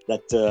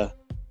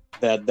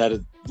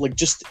that like,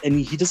 just, and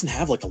he doesn't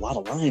have like a lot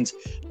of lines,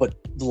 but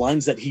the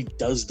lines that he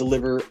does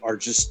deliver are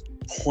just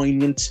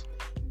poignant.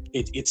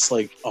 It's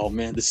like, oh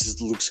man, this is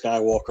the Luke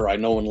Skywalker I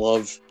know and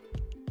love.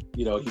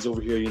 He's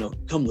over here,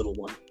 come little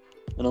one.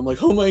 And I'm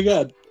like, oh my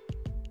god.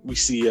 We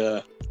see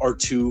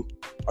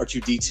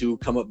R2D2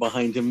 come up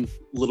behind him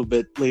a little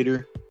bit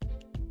later.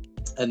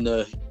 And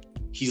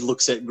he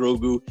looks at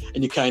Grogu,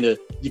 and you kind of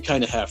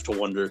have to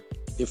wonder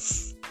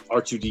if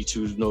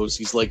R2D2 knows.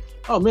 He's like,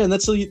 oh man,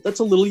 that's a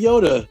little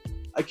Yoda.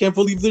 I can't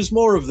believe there's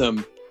more of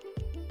them.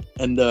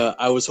 And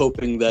I was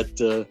hoping that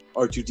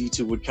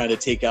R2D2 would kind of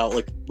take out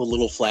like the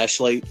little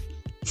flashlight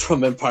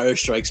from Empire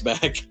Strikes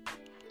Back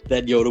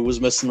that Yoda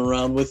was messing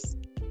around with.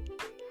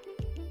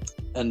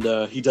 And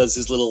he does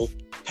his little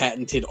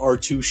patented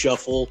R2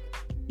 shuffle,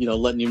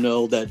 letting you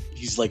know that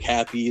he's like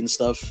happy and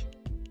stuff.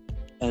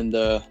 And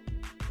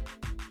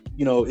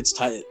it's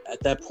time. At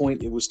that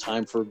point, it was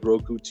time for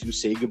Grogu to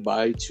say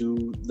goodbye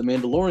to the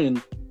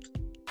Mandalorian,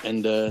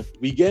 and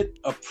we get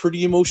a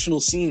pretty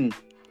emotional scene.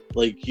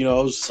 Like,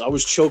 I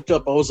was choked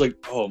up. I was like,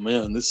 oh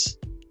man, this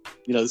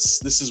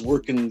is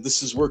working.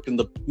 This is working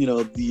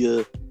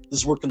the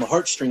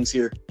heartstrings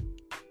here.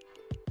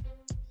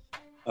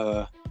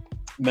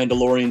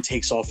 Mandalorian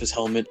takes off his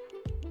helmet,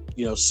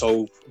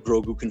 so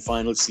Grogu can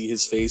finally see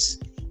his face,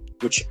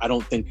 which I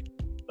don't think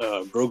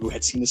Grogu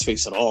had seen his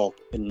face at all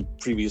in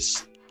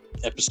previous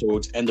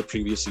episodes and the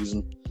previous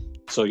season.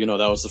 So,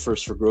 that was the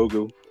first for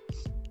Grogu.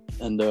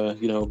 And,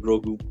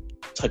 Grogu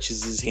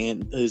touches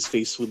his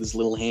face with his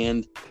little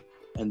hand,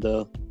 and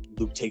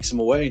Luke takes him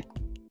away.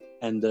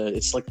 And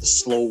it's like the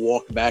slow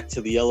walk back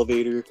to the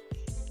elevator,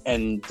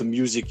 and the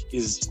music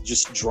is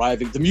just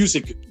driving. The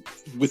music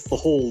with the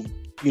whole,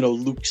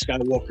 Luke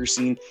Skywalker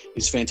scene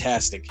is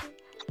fantastic.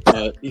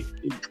 It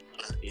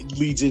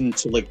leads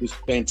into like this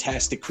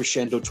fantastic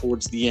crescendo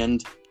towards the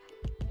end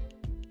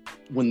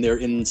when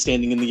they're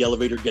standing in the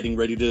elevator getting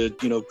ready to,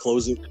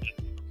 close it.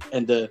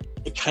 And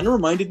it kind of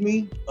reminded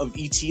me of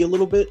E.T. a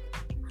little bit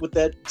with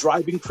that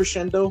driving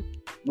crescendo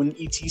when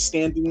E.T.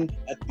 standing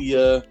at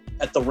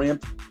the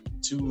ramp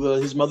to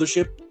his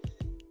mothership,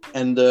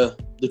 and the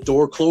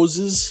door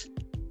closes,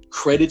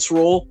 credits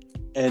roll,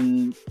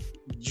 and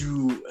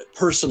you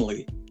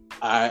personally,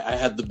 I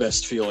had the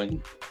best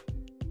feeling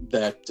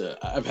that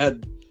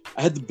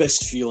I had the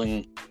best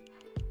feeling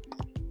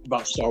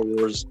about Star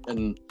Wars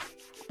and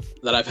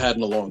that I've had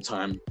in a long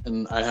time,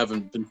 and I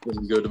haven't been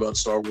feeling good about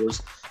Star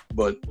Wars,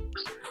 but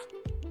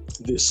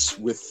this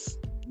with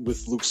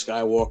Luke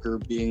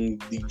Skywalker being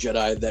the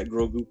Jedi that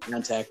Grogu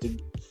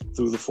contacted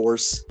through the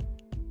Force,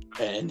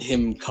 and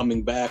him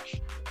coming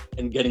back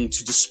and getting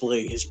to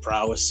display his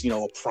prowess,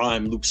 a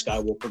prime Luke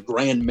Skywalker,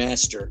 Grand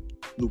Master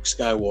Luke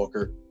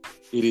Skywalker.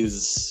 It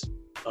is,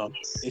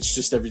 it's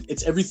just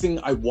it's everything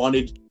I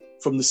wanted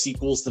from the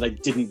sequels that I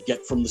didn't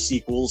get from the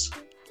sequels.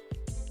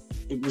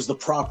 It was the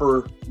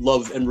proper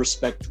love and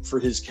respect for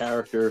his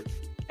character,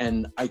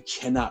 and I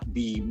cannot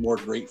be more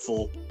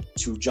grateful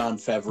to Jon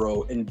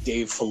Favreau and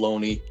Dave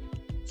Filoni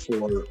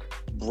for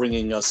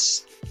bringing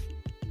us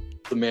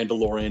The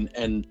Mandalorian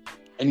and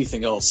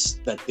anything else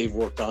that they've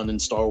worked on in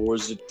Star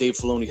Wars. Dave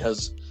Filoni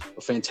has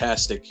a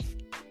fantastic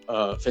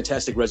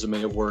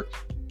resume of work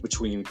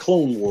between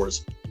Clone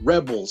Wars,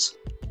 Rebels,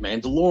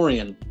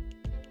 Mandalorian.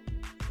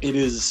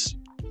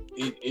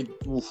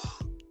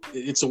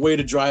 It's a way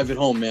to drive it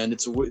home, man.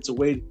 It's a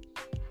way.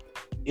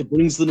 It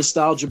brings the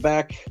nostalgia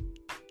back,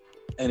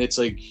 and it's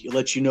like it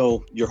lets you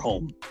know you're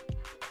home.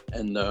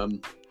 And the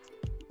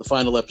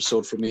final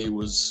episode for me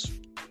was,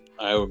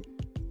 I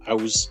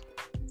was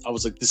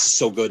like, this is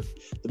so good.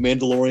 The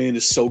Mandalorian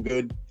is so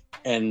good,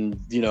 and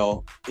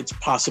it's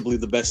possibly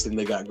the best thing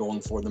they got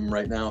going for them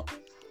right now.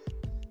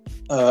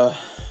 Oh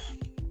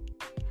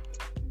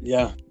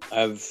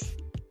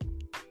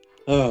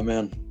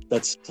man,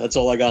 that's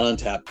all I got on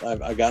tap.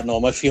 I've gotten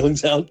all my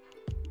feelings out.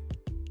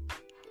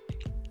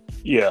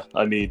 Yeah,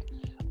 I mean,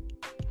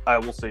 I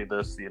will say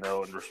this, in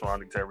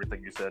responding to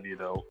everything you said,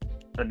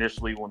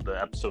 initially when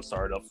the episode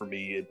started up for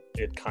me,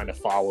 it kind of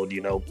followed,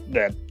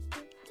 that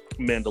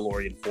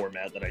Mandalorian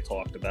format that I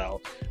talked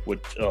about,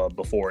 which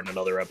before in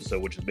another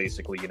episode, which is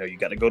basically, you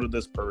got to go to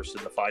this person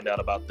to find out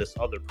about this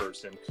other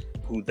person,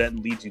 who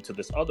then leads you to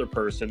this other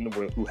person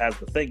who has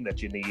the thing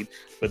that you need,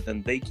 but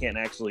then they can't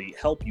actually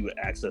help you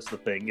access the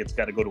thing. It's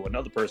got to go to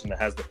another person that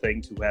has the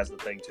thing, who has the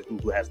thing, to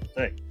who has the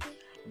thing.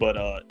 But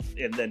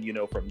and then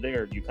from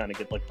there you kind of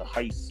get like the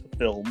heist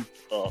film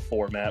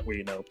format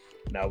where now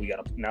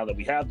that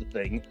we have the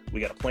thing, we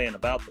got to plan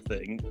about the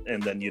thing,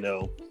 and then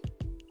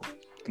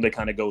they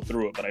kind of go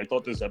through it. But I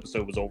thought this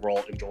episode was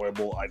overall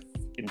enjoyable. I've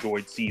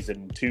enjoyed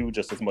season 2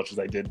 just as much as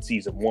I did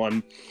season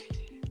 1,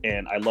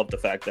 and I love the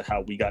fact that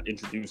how we got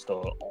introduced to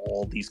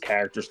all these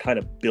characters kind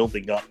of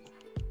building up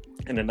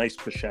in a nice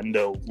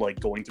crescendo,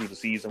 like going through the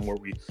season where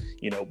we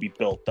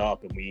built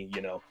up, and we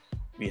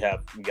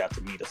got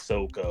to meet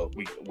Ahsoka,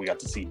 we got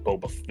to see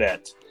Boba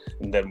Fett,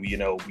 and then we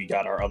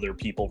got our other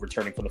people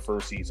returning from the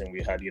first season.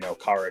 We had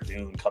Cara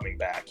Dune coming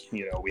back.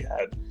 We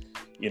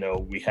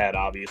had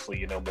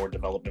obviously more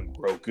development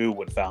with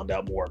Grogu, and found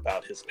out more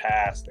about his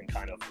past and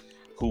kind of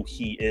who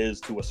he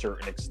is to a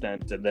certain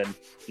extent. And then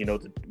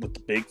with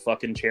the big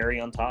fucking cherry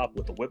on top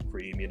with the whipped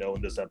cream,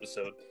 in this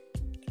episode,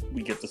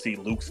 we get to see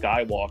Luke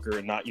Skywalker,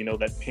 and not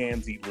that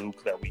pansy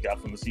Luke that we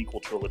got from the sequel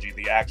trilogy,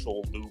 the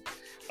actual Luke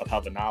of how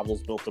the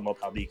novels built him up,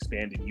 how the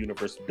expanded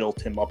universe built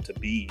him up to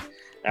be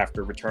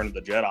after Return of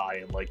the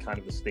Jedi, and like kind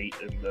of the state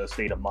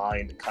of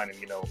mind and kind of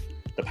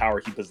the power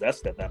he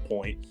possessed at that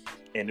point.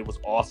 And it was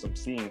awesome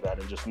seeing that,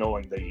 and just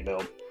knowing that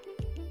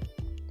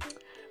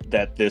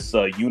that this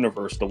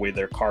universe, the way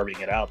they're carving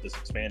it out, this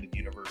expanded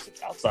universe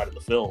that's outside of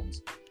the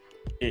films,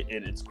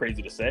 it's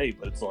crazy to say,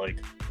 but it's like,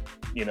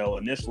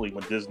 initially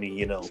when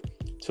Disney,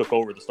 took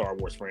over the Star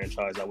Wars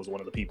franchise, I was one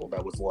of the people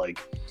that was like,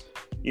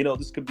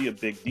 this could be a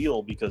big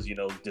deal because,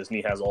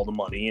 Disney has all the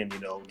money, and,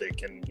 they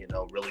can,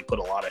 really put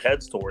a lot of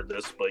heads toward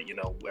this. But,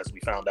 as we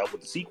found out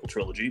with the sequel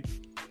trilogy,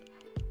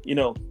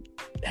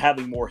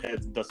 having more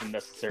heads doesn't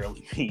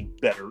necessarily mean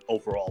better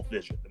overall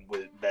vision.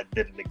 And that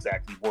didn't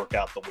exactly work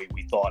out the way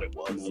we thought it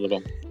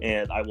was.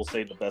 And I will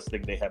say the best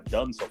thing they have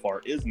done so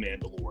far is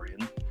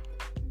Mandalorian.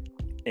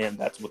 And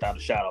that's without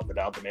a shadow of a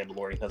doubt. The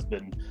Mandalorian has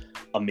been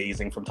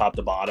amazing from top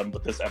to bottom,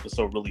 but this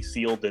episode really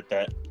sealed it,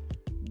 that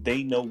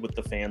they know what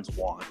the fans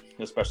want,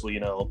 especially,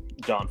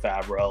 Jon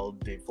Favreau,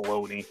 Dave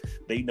Filoni.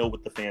 They know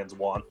what the fans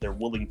want. They're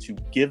willing to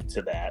give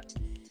to that.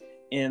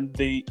 And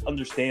they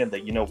understand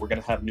that, we're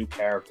going to have new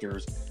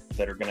characters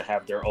that are going to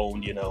have their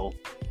own,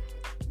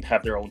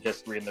 have their own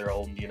history and their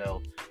own,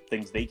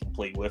 things they can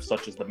play with,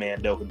 such as the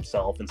Mando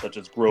himself, and such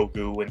as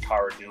Grogu and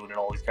Cara Dune and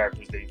all these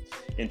characters they've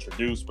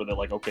introduced, where they're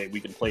like, okay, we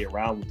can play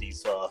around with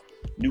these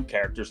new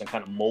characters and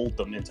kind of mold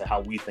them into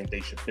how we think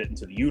they should fit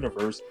into the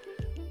universe.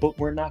 But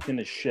we're not going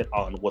to shit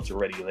on what's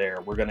already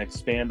there. We're going to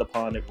expand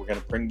upon it. We're going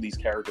to bring these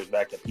characters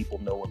back that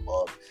people know and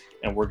love,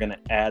 and we're going to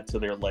add to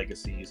their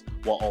legacies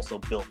while also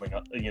building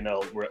up,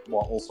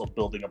 while also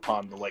building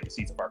upon the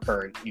legacies of our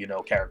current,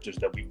 characters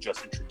that we've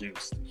just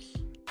introduced.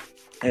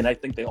 And I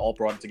think they all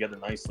brought it together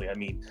nicely. I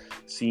mean,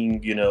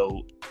 seeing, you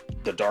know,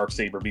 the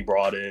Darksaber be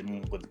brought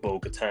in with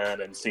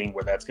Bo-Katan and seeing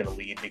where that's going to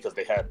lead, because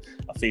they had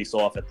a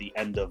face-off at the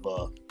end of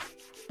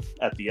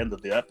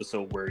the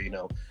episode where, you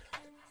know,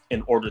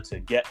 in order to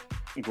get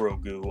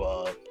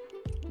Grogu,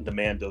 the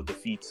Mando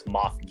defeats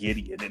Moff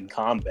Gideon in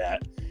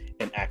combat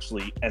and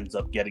actually ends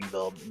up getting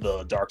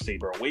the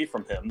Darksaber away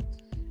from him.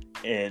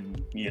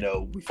 And, you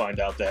know, we find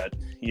out that,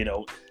 you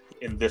know,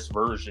 in this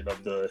version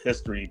of the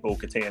history,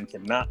 Bo-Katan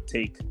cannot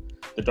take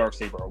the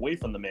Darksaber away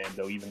from the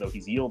Mando, even though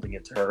he's yielding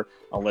it to her,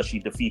 unless she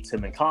defeats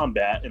him in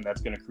combat. And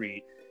that's going to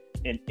create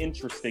an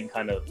interesting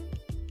kind of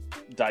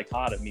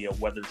dichotomy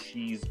of whether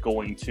she's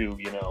going to,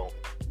 you know,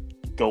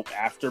 go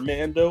after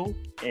Mando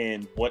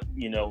and what,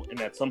 you know,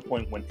 and at some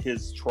point when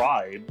his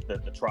tribe,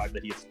 the tribe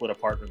that he had split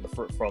apart from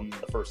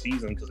the first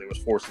season because they was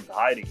forced into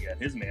hiding,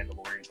 yet his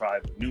Mandalorian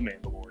tribe with new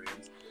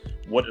Mandalorians,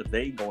 what are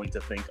they going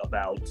to think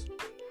about,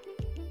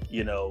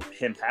 you know,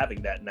 him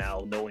having that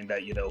now, knowing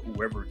that, you know,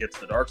 whoever gets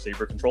the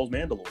Darksaber controls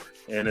Mandalore?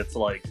 And it's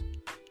like,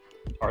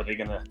 are they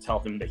going to tell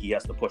him that he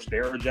has to push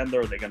their agenda?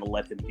 Or are they going to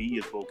let him be?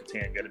 Is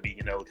Bo-Katan going to be,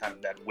 you know, kind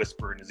of that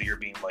whisper in his ear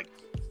being like,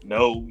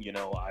 no, you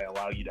know, I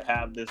allow you to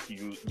have this.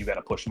 You got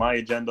to push my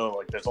agenda.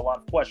 Like, there's a lot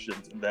of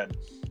questions. And then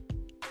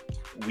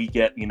we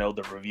get, you know,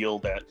 the reveal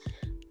that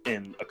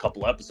in a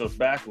couple episodes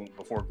back,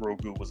 before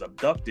Grogu was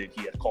abducted,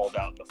 he had called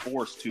out the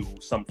Force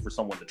for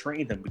someone to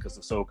train him because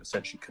Ahsoka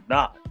said she could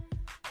not.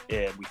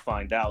 And we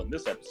find out in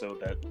this episode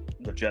that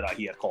the Jedi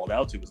he had called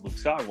out to was Luke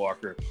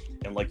Skywalker.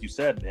 And like you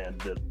said, man,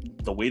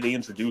 the way they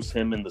introduce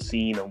him in the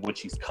scene in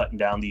which he's cutting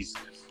down these,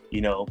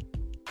 you know,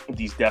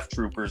 these Death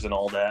Troopers and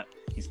all that,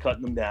 he's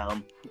cutting them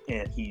down,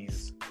 and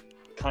he's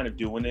kind of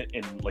doing it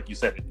in, like you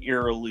said, an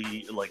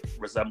eerily, like,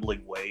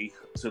 resembling way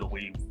to the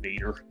way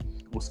Vader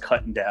was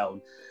cutting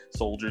down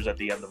soldiers at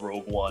the end of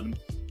Rogue One.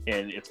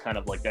 And it's kind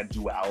of like that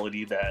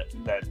duality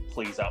that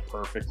plays out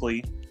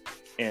perfectly.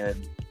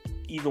 And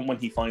even when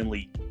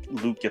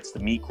Luke gets to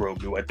meet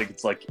Grogu, I think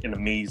it's like an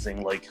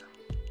amazing, like,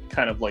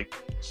 kind of like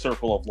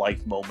circle of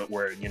life moment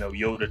where, you know,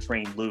 Yoda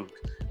trained Luke,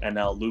 and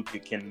now Luke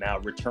can now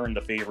return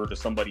the favor to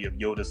somebody of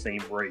Yoda's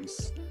same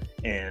race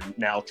and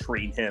now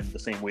train him the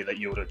same way that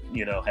Yoda,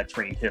 you know, had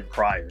trained him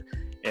prior.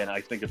 And I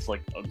think it's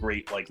like a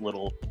great, like,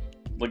 little,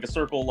 like a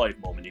circle of life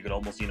moment. You could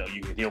almost, you know,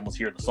 you could almost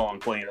hear the song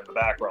playing in the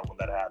background when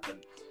that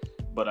happened.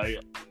 But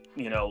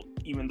you know,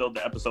 even though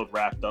the episode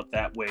wrapped up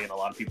that way and a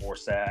lot of people were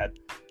sad,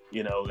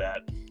 you know,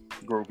 that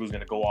Grogu's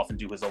going to go off and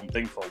do his own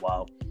thing for a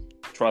while,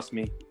 trust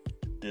me,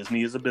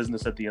 Disney is a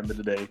business at the end of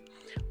the day.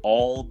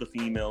 All the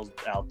females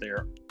out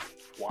there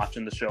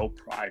watching the show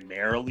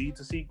primarily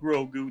to see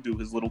Grogu do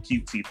his little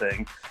cutesy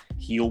thing.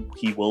 He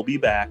will be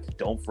back.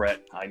 Don't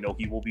fret. I know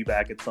he will be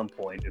back at some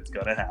point. It's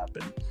going to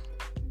happen.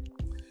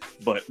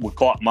 But what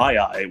caught my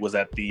eye was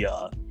at the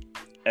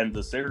end of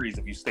the series,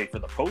 if you stay for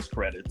the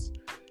post-credits,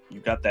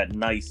 you got that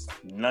nice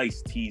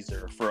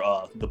teaser for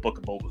the Book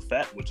of Boba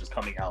Fett, which is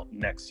coming out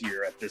next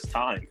year at this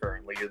time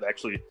currently. It's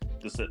actually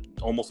just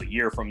almost a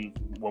year from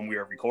when we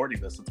are recording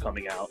this, it's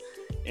coming out.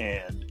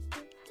 And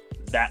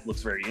that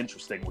looks very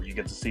interesting, where you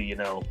get to see, you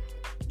know,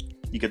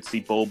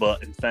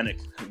 Boba and Fennec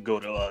go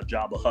to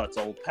Jabba Hutt's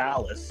old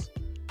palace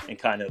and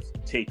kind of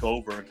take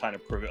over and kind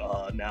of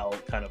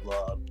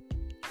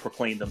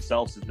proclaim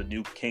themselves as the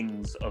new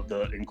kings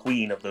and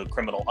queen of the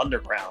criminal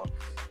underground.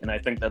 And I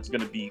think that's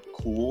going to be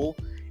cool.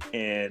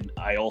 And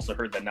I also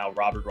heard that now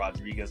Robert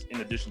Rodriguez,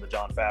 in addition to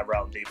Jon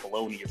Favreau and Dave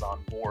Filoni, is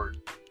on board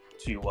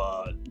to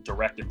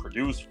direct and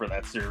produce for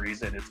that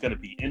series. And it's going to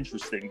be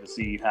interesting to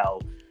see how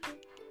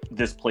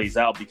this plays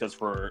out, because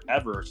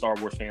forever Star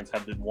Wars fans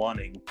have been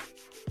wanting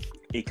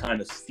a kind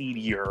of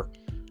seedier,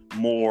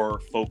 more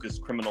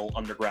focused criminal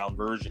underground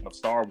version of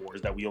Star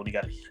Wars that we only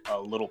got a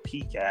little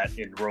peek at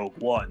in Rogue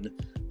One.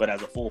 But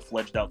as a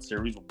full-fledged out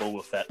series with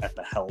Boba Fett at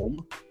the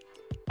helm,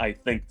 I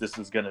think this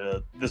is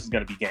gonna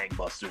be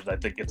gangbusters. I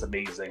think it's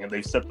amazing, and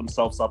they've set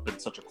themselves up in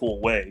such a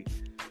cool way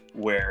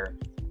where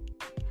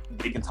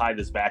they can tie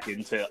this back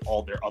into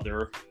all their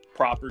other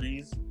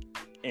properties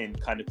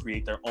and kind of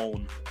create their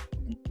own,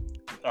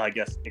 I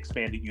guess,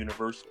 expanded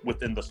universe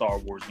within the Star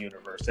Wars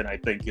universe. And I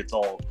think it's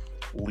all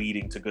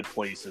leading to good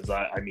places.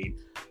 I mean,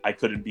 I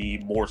couldn't be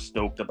more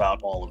stoked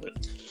about all of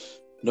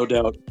it. No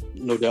doubt.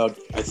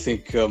 I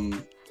think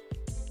the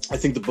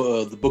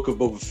Book of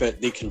Boba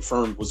Fett, they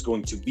confirmed, was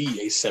going to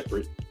be a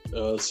separate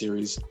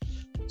series.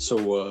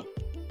 So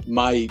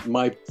my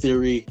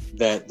theory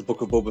that the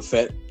Book of Boba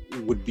Fett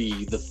would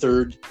be the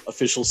third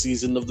official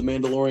season of The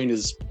Mandalorian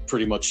is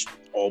pretty much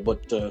all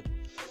but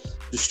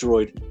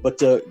destroyed.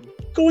 But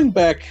going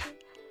back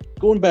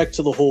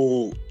to the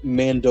whole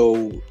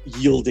Mando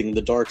yielding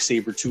the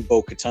Darksaber to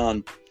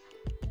Bo-Katan,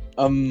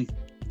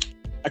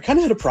 I kind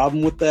of had a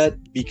problem with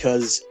that,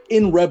 because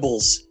in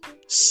Rebels,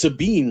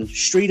 Sabine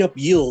straight up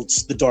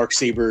yields the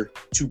Darksaber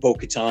to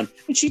Bo-Katan,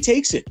 and she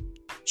takes it.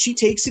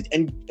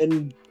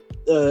 And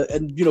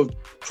you know,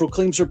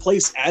 proclaims her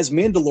place as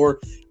Mandalore.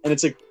 And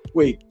it's like,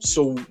 wait,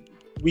 so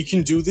we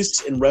can do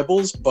this in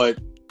Rebels, but,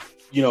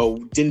 you know,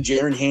 Din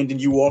Djarin handing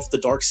you off the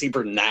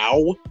Darksaber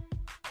now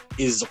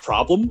is a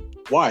problem?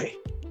 Why?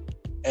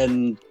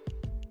 And,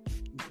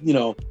 you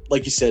know,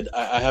 like you said,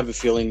 I have a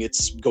feeling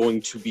it's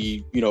going to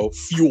be, you know,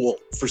 fuel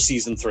for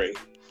season 3.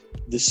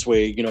 This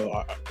way, you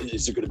know,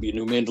 is there going to be a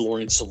new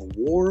Mandalorian Civil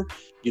War?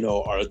 You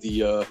know,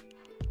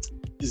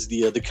 is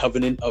the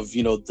covenant of,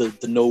 you know, the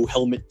no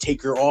helmet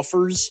taker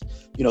offers?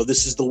 You know,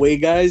 this is the way,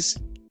 guys.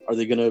 Are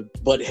they going to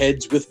butt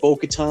heads with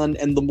Bo-Katan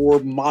and the more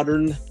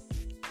modern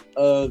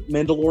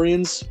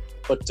Mandalorians?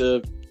 But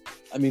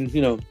I mean,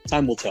 you know,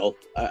 time will tell.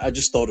 I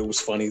just thought it was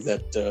funny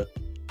that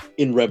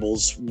in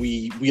Rebels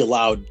we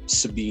allowed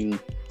Sabine,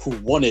 who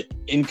won it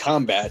in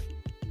combat,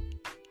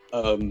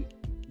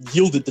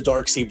 yielded the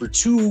Darksaber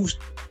to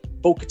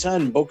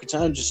Bo-Katan.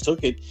 Bo-Katan just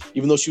took it,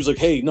 even though she was like,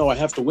 "Hey, no, I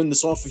have to win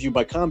this off of you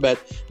by combat."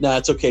 Nah,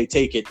 it's okay,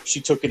 take it.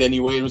 She took it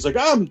anyway and was like,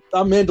 I'm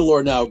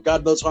Mandalore now.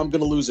 God knows how I'm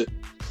gonna lose it.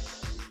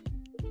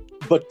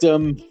 But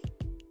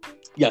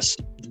yes,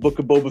 the Book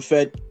of Boba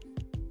Fett.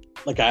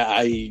 Like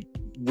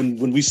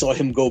when we saw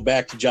him go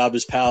back to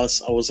Jabba's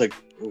palace, I was like,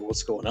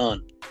 what's going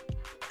on?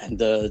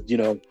 And you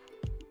know,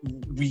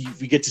 we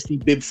get to see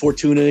Bib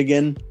Fortuna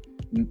again.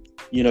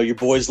 You know, your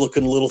boy's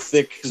looking a little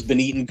thick. Has been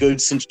eating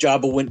good since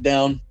Jabba went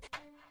down.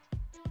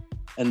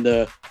 And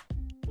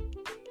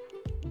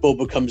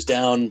Boba comes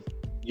down.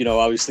 You know,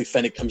 obviously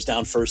Fennec comes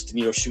down first and,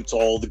 you know, shoots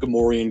all the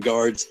Gamorrean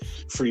guards,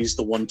 frees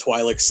the one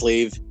Twi'lek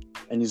slave,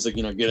 and he's like,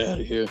 you know, get out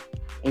of here.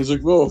 And he's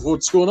like, whoa,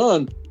 what's going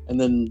on? And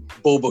then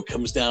Boba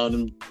comes down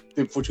and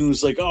Bib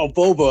Fortuna's like, oh,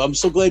 Boba, I'm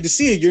so glad to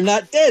see you. You're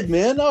not dead,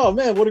 man. Oh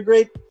man, what a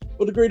great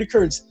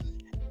occurrence.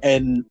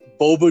 And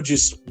Boba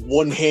just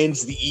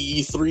one-hands the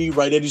EE3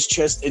 right at his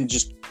chest and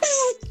just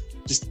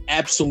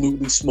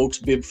absolutely smokes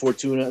Bib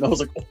Fortuna. And I was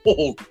like,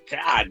 oh,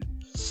 God.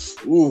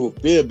 Ooh,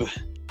 Bib.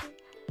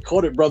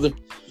 Caught it, brother.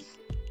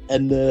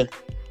 And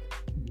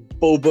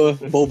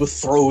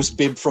Boba throws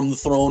Bib from the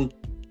throne.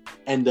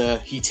 And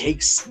he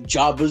takes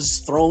Jabba's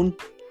throne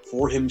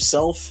for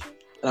himself.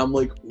 And I'm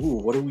like,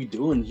 ooh, what are we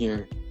doing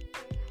here?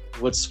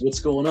 What's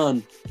going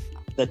on?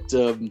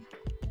 That...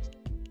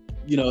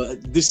 you know,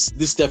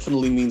 this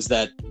definitely means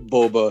that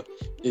Boba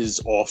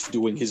is off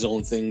doing his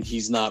own thing.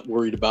 He's not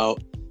worried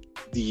about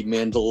the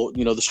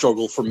the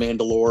struggle for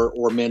Mandalore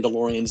or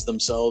Mandalorians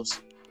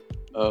themselves.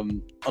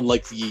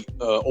 Unlike the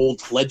old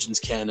Legends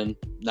canon,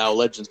 now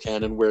Legends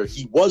canon, where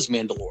he was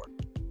Mandalore.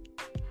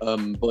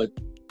 But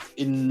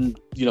in,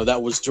 you know,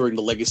 that was during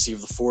the Legacy of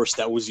the Force.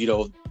 That was, you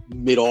know,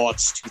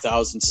 mid-aughts,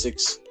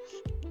 2006.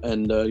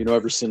 And, you know,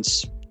 ever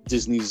since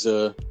Disney's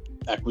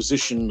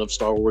acquisition of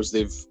Star Wars,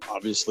 they've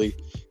obviously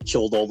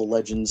killed all the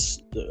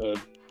Legends,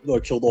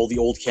 killed all the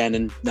old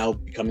canon, now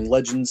becoming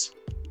Legends.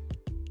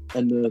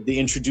 And they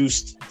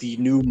introduced the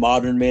new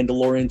modern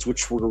Mandalorians,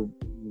 which were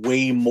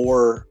way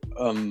more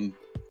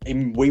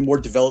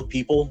developed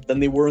people than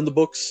they were in the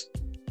books.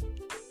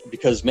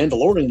 Because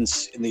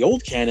Mandalorians in the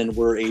old canon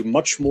were a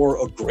much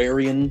more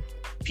agrarian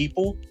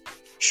people.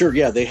 Sure,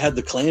 yeah, they had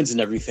the clans and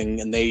everything,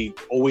 and they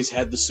always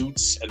had the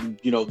suits, and,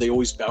 you know, they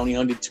always bounty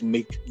hunted to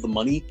make the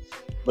money,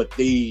 but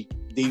they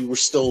were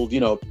still,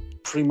 you know,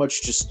 pretty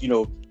much just, you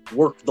know,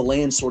 work the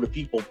land sort of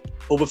people.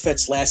 Boba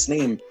Fett's last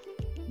name,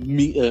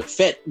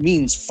 Fett,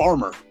 means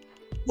farmer,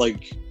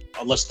 like,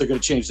 unless they're going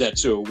to change that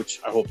too,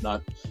 which I hope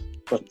not.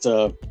 But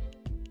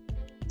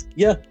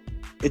yeah,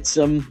 it's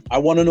I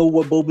want to know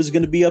what Boba's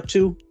going to be up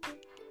to.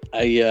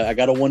 I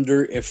gotta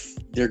wonder if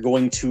they're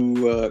going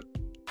to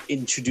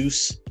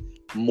introduce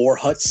more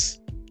Hutts.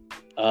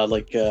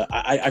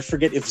 I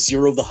forget if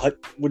Zero the Hutt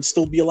would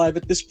still be alive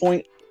at this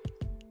point.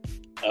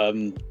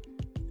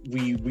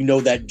 We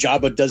know that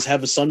Jabba does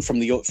have a son from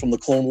the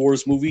Clone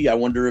Wars movie. I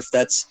wonder if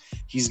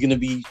he's going to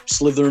be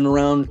slithering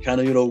around,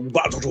 kind of, you know,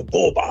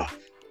 Boba.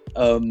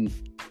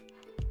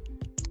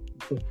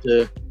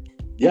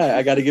 Yeah,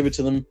 I got to give it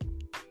to them.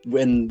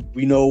 When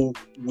we know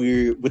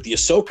with the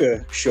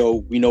Ahsoka show,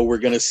 we know we're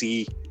going to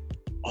see.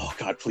 Oh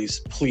God,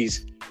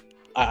 please!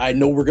 I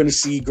know we're going to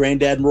see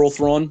Grand Admiral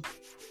Thrawn.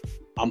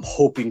 I'm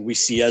hoping we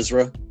see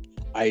Ezra.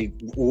 I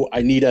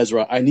need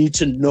Ezra. I need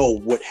to know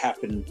what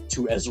happened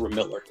to Ezra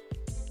Miller,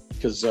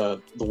 because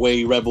the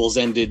way Rebels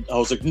ended, I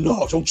was like,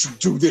 no, don't you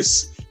do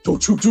this!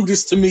 Don't you do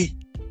this to me!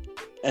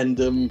 And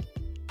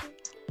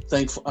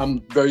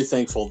I'm very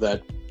thankful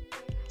that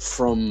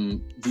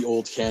from the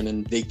old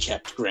canon they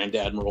kept Grand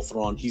Admiral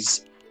Thrawn.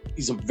 He's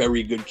a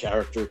very good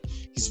character.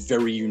 He's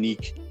very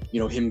unique. You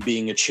know, him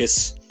being a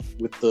Chiss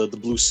with the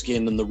blue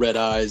skin and the red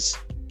eyes.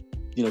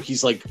 You know,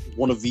 he's like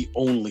one of the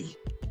only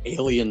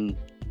alien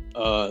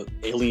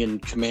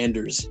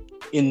commanders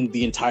in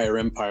the entire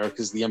Empire,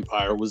 because the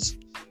Empire was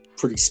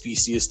pretty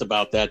speciest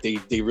about that.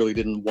 They really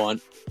didn't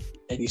want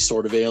any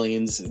sort of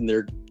aliens in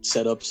their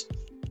setups.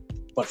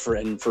 But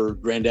for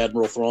Grand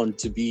Admiral Thrawn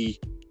to be,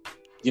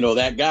 you know,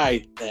 that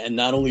guy, and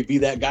not only be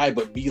that guy,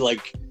 but be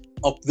like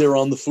up there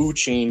on the food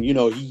chain, you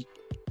know,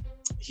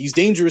 he's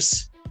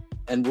dangerous.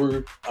 And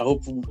I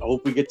hope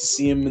we get to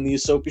see him in the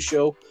Ahsoka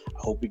show. I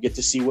hope we get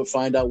to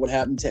find out what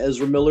happened to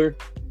Ezra Miller.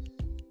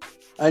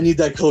 I need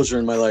that closure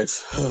in my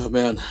life. Oh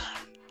man.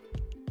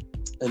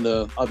 And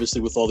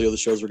obviously with all the other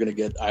shows we're gonna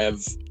get, I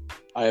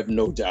have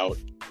no doubt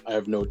I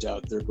have no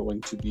doubt they're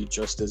going to be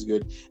just as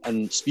good.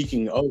 And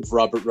speaking of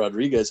Robert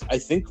Rodriguez, I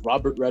think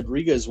Robert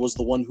Rodriguez was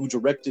the one who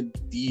directed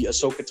the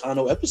Ahsoka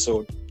Tano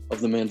episode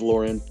of The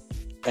Mandalorian.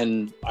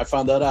 And I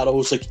found that out. I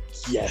was like,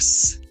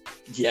 yes.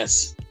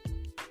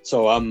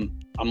 So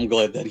I'm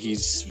glad that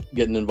he's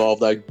getting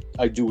involved.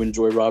 I do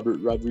enjoy Robert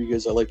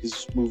Rodriguez. I like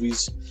his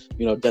movies.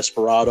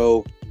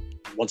 Desperado,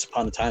 Once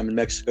Upon a Time in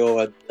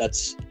Mexico.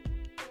 It's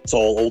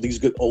all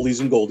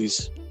oldies and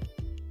goldies.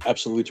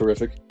 Absolutely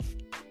terrific.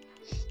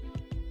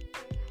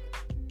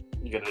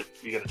 You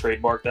gonna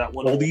trademark that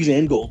one? Oldies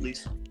and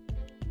goldies.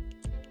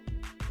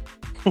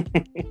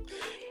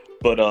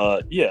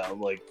 But yeah,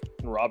 like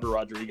Robert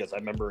Rodriguez, I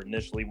remember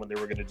initially when they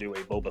were gonna do a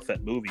Boba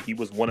Fett movie, he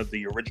was one of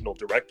the original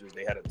directors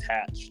they had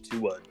attached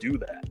to do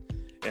that.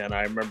 And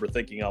I remember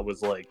thinking, I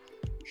was like,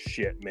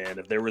 shit, man,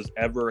 if there was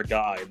ever a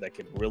guy that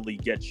could really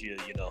get you,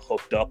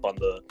 hooked up on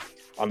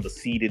the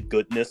seeded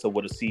goodness of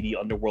what a seedy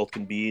underworld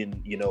can be,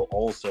 and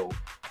also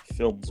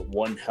films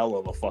one hell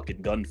of a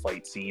fucking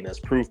gunfight scene, as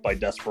proof by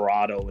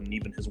Desperado and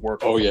even his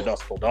work on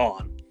Dusk Till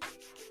Dawn.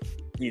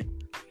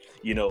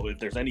 If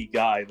there's any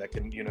guy that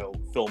can,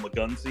 film a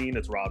gun scene,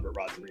 it's Robert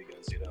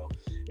Rodriguez,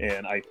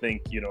 And I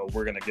think,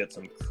 we're going to get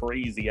some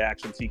crazy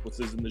action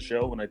sequences in the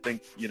show. And I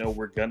think,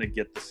 we're going to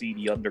get the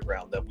seedy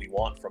underground that we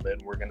want from it.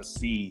 And we're going to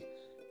see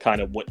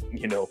kind of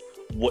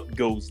what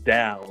goes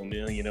down,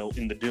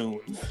 in the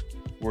dunes.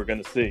 We're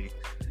going to see.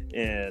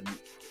 And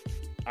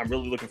I'm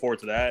really looking forward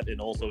to that. And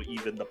also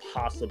even the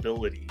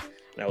possibility,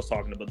 and I was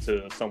talking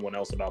to someone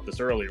else about this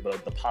earlier,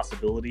 but the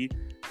possibility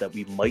that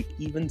we might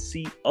even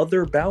see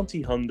other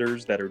bounty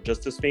hunters that are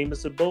just as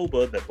famous as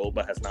Boba that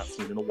Boba has not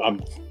seen in a while.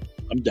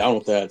 I'm down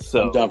with that.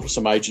 So, I'm down for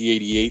some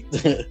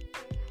IG-88.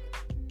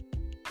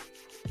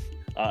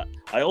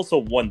 I also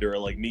wonder,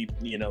 like me,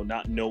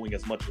 not knowing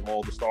as much of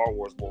all the Star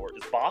Wars lore,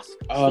 is Bossk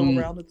still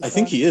around at this time?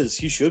 think he is.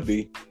 He should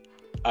be.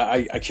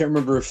 I can't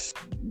remember if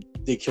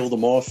they killed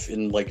him off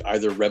in like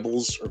either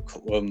Rebels or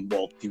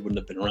he wouldn't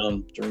have been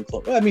around during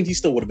Clone. I mean, he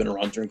still would have been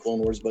around during Clone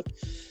Wars, but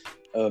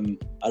I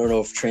don't know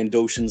if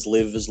Trandoshans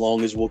live as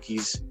long as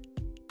Wookiees.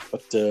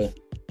 But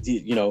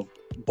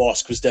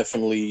Bossk was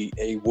definitely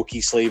a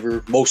Wookiee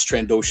slaver. Most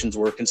Trandoshans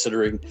were,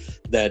 considering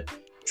that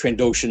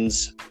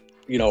Trandoshans,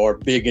 are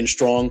big and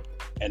strong,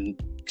 and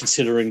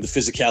considering the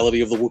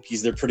physicality of the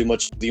Wookiees, they're pretty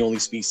much the only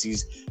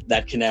species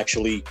that can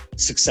actually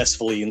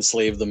successfully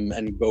enslave them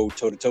and go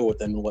toe-to-toe with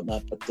them and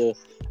whatnot. But,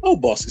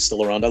 Bossk is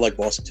still around. I like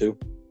Bossk, too.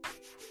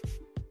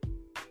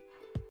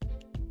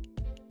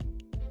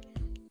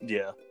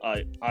 Yeah,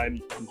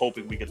 I'm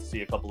hoping we get to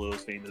see a couple of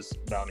those famous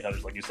bounty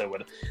hunters, like you said,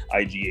 with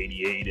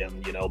IG-88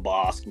 and,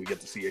 Bossk. We get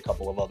to see a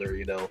couple of other,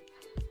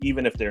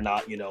 even if they're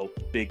not,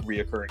 big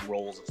reoccurring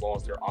roles, as long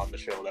as they're on the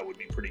show, that would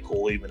be pretty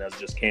cool, even as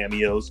just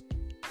cameos.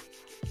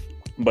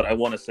 But I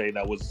want to say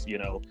that was,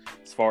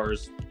 as far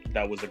as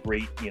that was a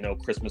great,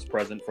 Christmas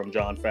present from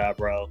Jon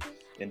Favreau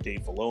and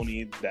Dave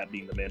Filoni, that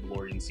being the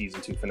Mandalorian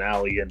season 2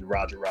 finale, and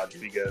Roger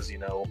Rodriguez,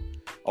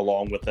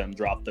 along with them,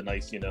 dropped the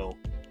nice,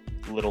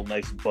 little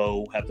nice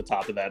bow at the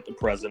top of that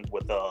present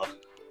with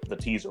the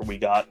teaser we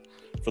got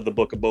for the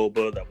Book of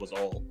Boba. That was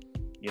all,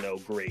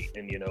 great.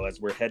 And, as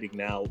we're heading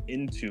now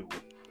into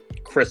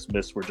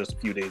Christmas, we're just a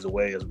few days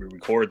away as we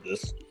record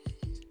this.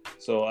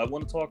 So I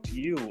want to talk to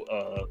you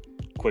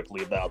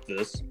quickly about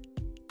this.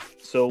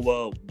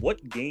 So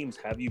what games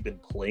have you been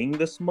playing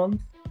this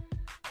month?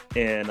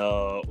 And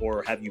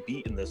or have you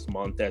beaten this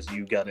month as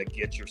you gotta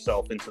get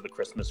yourself into the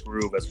Christmas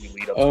groove as we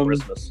lead up to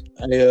Christmas?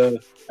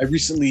 I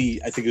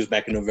recently, I think it was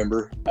back in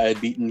November, I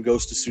had beaten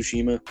Ghost of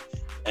Tsushima,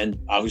 and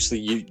obviously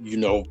you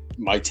know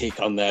my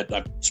take on that.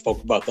 I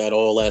spoke about that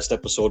all last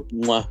episode.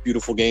 Mwah,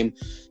 beautiful game,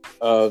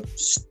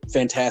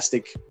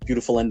 fantastic,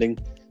 beautiful ending.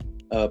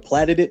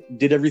 Platted it,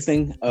 did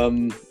everything,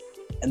 and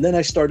then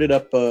I started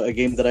up a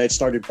game that I had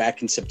started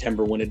back in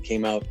September when it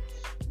came out,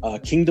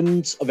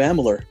 Kingdoms of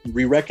Amalur: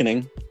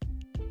 Re-Reckoning.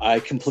 I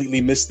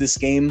completely missed this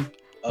game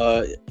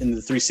in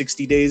the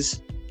 360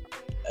 days.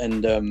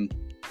 And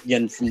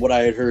again, from what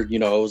I had heard,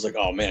 I was like,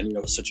 oh man,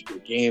 it's such a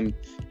good game,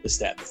 this,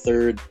 that, and the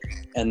third.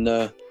 And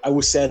I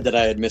was sad that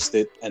I had missed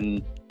it.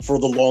 And for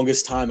the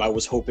longest time, I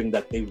was hoping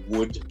that they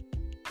would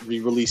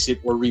re-release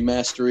it or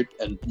remaster it.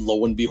 And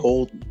lo and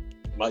behold,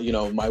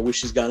 my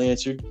wishes got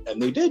answered,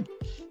 and they did.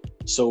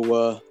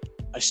 So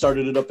I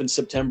started it up in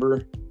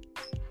September.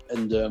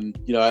 And, and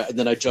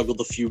then I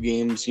juggled a few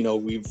games.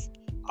 We've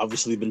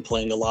obviously been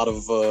playing a lot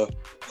of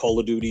Call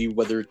of Duty,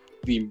 whether it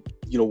be,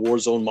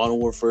 Warzone, Modern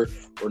Warfare,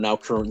 or now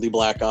currently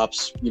Black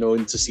Ops,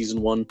 into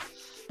Season 1.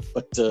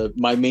 But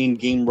my main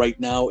game right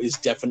now is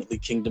definitely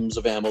Kingdoms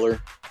of Amalur,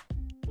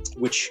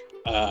 which,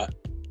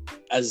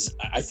 as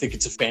I think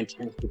it's a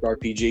fantastic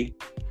RPG.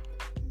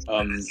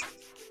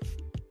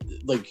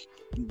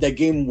 That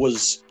game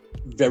was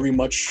very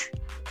much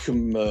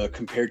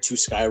compared to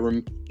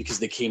Skyrim, because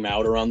they came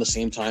out around the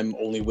same time,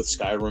 only with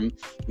Skyrim,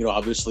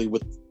 obviously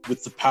with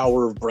the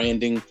power of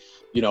branding,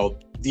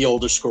 the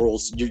Elder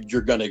Scrolls,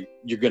 you're gonna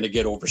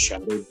get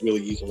overshadowed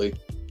really easily.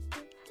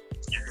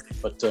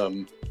 But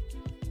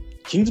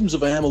Kingdoms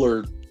of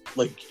Amalur,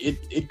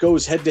 it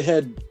goes head to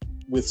head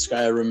with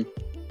Skyrim.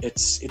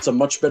 It's a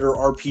much better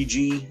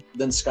RPG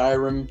than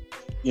Skyrim.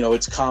 You know,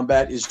 its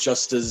combat is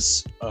just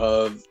as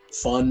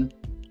fun.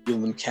 You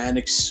know, the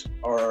mechanics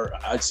are,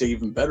 I'd say,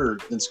 even better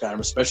than Skyrim,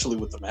 especially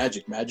with the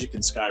magic. Magic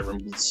in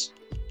Skyrim was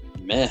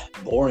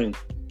boring,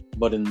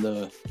 but in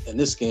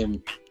this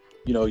game,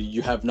 you know,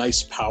 you have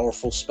nice,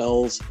 powerful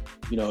spells.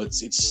 You know,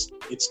 it's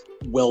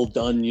well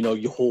done. You know,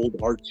 you hold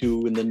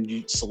R2 and then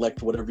you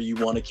select whatever you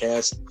want to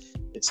cast.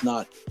 It's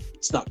not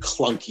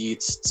clunky.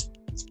 It's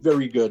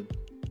very good.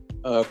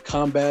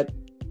 Combat,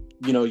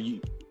 you know,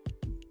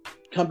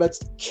 combat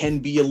can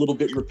be a little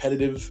bit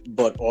repetitive,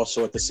 but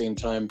also at the same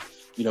time,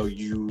 you know,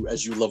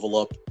 as you level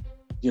up,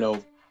 you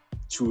know,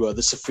 to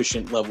the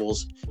sufficient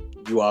levels,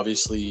 you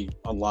obviously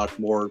unlock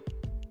more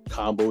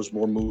combos,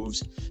 more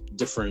moves,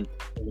 different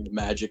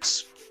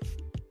magics.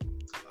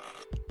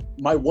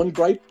 My one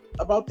gripe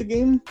about the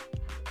game,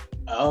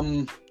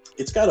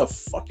 it's got a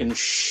fucking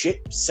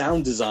shit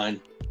sound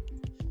design.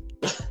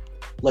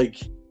 Like,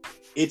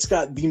 it's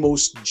got the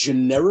most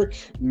generic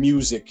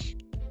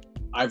music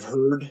I've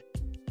heard,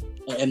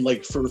 and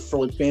like for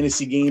like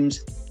fantasy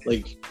games,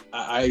 like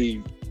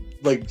I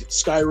like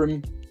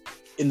Skyrim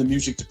in the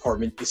music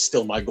department is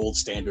still my gold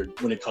standard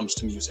when it comes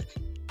to music.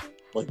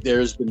 Like,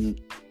 there's been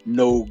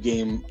no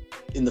game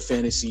in the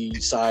fantasy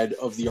side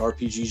of the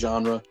RPG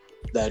genre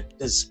that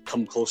has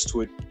come close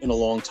to it in a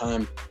long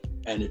time,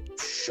 and it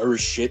sure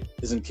as shit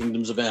isn't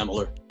Kingdoms of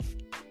Amalur.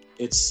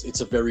 It's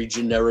a very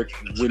generic,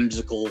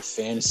 whimsical,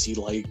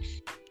 fantasy-like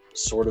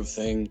sort of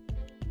thing,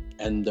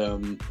 and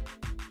all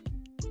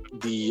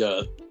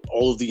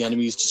of the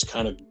enemies just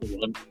kind of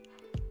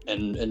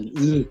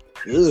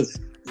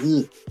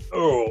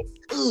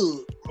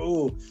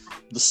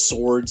the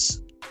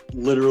swords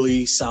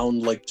literally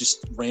sound like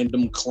just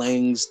random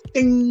clangs,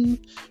 ding,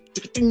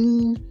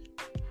 ding,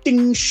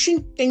 ding,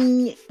 shing,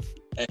 ding.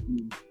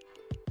 And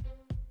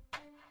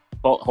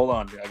hold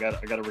on, I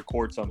gotta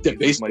record something. Yeah,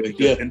 basically,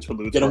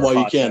 interludes. Get them while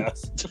you can.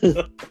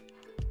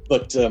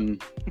 But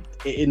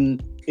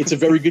it's a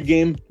very good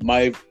game.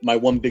 My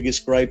one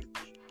biggest gripe: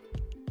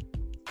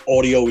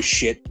 audio is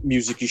shit,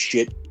 music is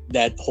shit.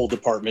 That whole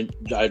department,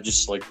 I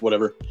just like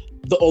whatever.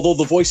 Although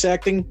the voice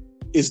acting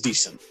is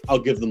decent, I'll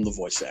give them the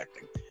voice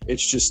acting.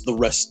 It's just the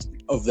rest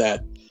of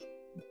that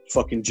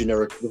fucking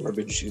generic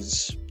garbage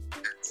is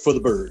for the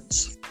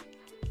birds.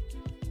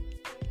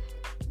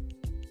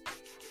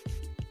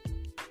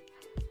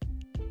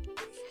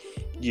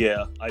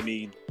 Yeah, I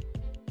mean,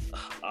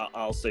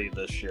 I'll say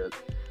this shit.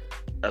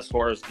 As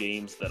far as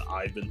games that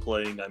I've been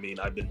playing, I mean,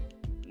 I've been,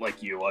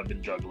 like you, I've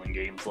been juggling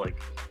games like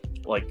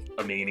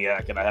a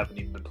maniac, and I haven't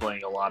even been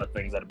playing a lot of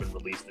things that have been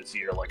released this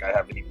year. Like, I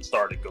haven't even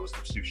started Ghost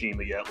of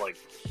Tsushima yet. Like,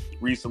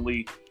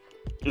 recently,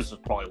 this was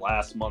probably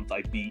last month,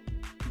 I beat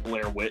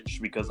Blair Witch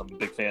because I'm a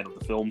big fan of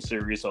the film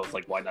series, so I was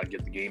like, why not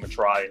give the game a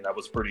try? And that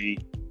was pretty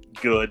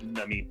good.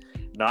 I mean,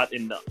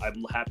 I'm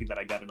happy that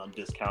I got it on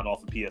discount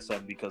off of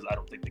PSN because I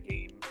don't think the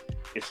game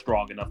is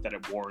strong enough that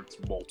it warrants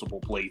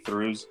multiple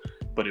playthroughs,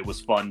 but it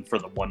was fun for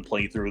the one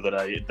playthrough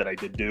that I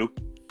did do.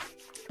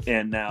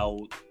 And now,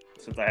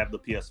 since I have the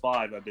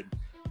PS5, I've been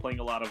playing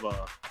a lot of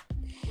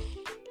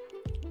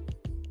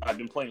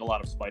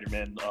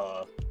Spider-Man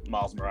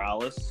Miles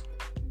Morales,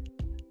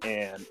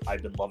 and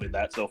I've been loving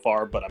that so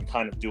far. But I'm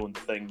kind of doing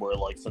the thing where,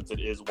 like, since it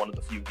is one of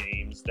the few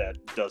games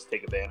that does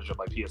take advantage of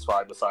my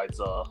PS5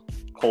 besides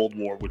Cold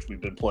War, which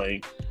we've been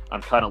playing,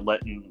 I'm kind of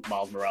letting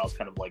Miles Morales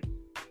kind of, like,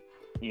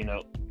 you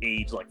know,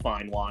 age like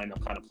fine wine.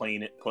 I'm kind of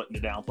playing it, putting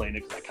it down, playing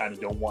it because I kind of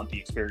don't want the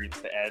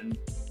experience to end,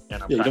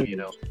 and I'm kind of, you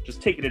know,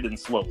 just taking it in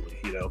slowly,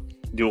 you know,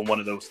 doing one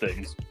of those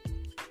things.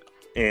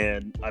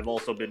 And I've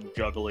also been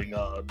juggling,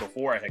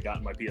 before I had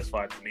gotten my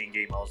PS5, the main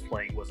game I was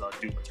playing was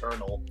Doom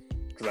Eternal,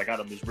 because I got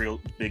on this real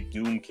big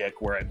Doom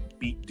kick where I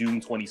beat Doom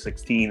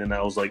 2016, and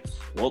I was like,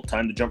 well,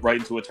 time to jump right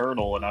into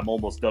Eternal, and I'm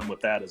almost done with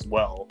that as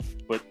well.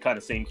 But kind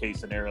of same case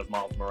scenario as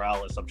Miles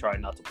Morales. I'm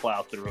trying not to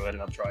plow through it,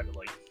 and I'm trying to,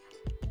 like,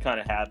 kind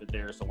of have it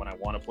there, so when I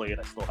want to play it,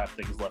 I still have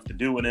things left to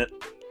do in it.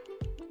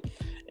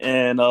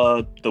 And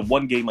the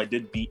one game I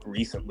did beat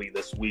recently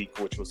this week,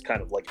 which was kind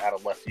of like out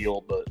of left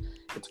field, but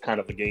it's kind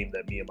of a game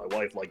that me and my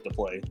wife like to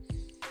play.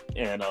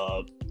 And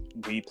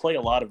we play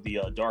a lot of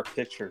the Dark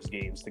Pictures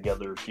games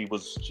together. She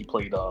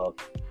played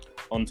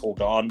Until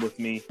Dawn with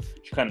me.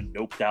 She kind of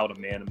noped out of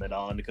Man of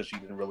Medan because she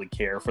didn't really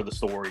care for the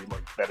story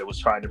like that it was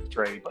trying to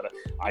portray, but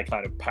I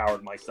kind of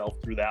powered myself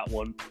through that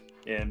one,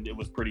 and it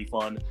was pretty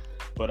fun.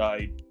 But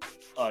I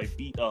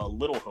beat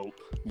Little Hope,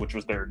 which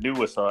was their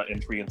newest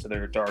entry into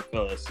their Dark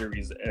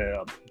series,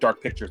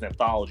 Dark Pictures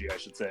anthology, I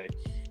should say.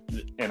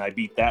 And I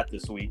beat that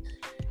this week.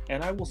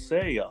 And I will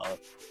say,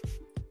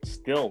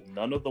 still,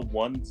 none of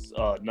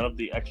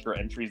the extra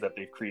entries that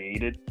they've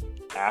created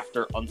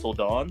after Until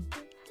Dawn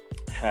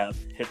have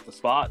hit the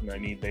spot. And I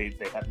mean, they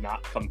have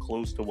not come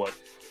close to what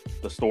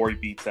the story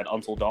beats that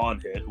Until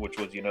Dawn hit, which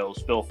was, you know,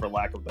 still, for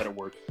lack of better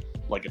word,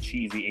 like a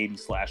cheesy 80s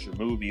slasher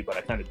movie, but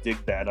I kind of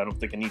dig that. I don't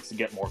think it needs to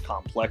get more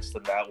complex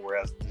than that,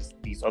 whereas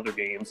these other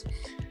games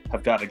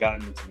have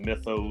gotten into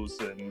mythos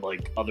and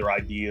like other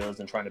ideas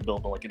and trying to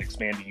build like an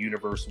expanded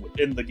universe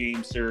within the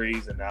game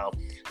series, and now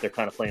they're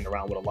kind of playing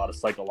around with a lot of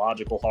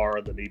psychological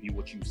horror that maybe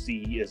what you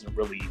see isn't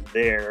really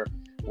there.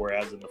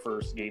 Whereas in the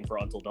first game for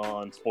Until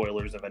Dawn,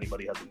 spoilers if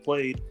anybody hasn't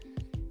played,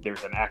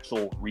 there's an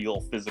actual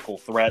real physical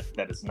threat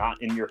that is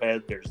not in your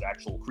head. There's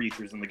actual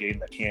creatures in the game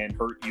that can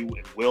hurt you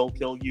and will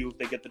kill you if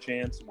they get the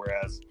chance.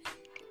 Whereas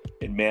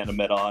in Man of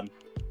Medan,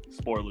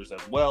 spoilers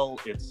as well,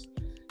 it's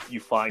you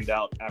find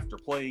out after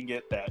playing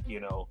it that, you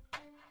know,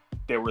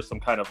 there was some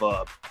kind of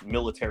a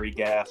military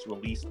gas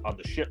released on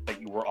the ship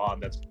that you were on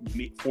that's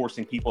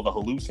forcing people to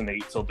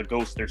hallucinate. So the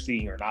ghosts they're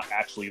seeing are not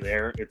actually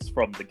there. It's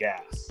from the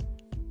gas.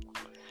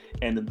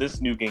 And in this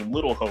new game,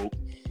 Little Hope,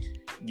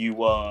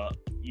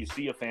 you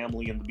see a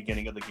family in the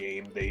beginning of the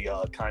game. They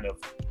kind of,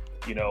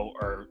 you know,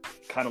 are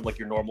kind of like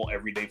your normal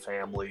everyday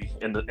family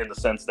in the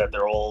sense that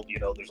they're all, you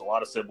know, there's a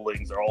lot of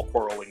siblings. They're all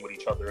quarreling with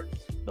each other.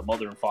 The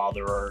mother and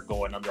father are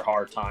going under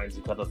hard times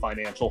because of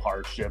financial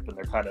hardship, and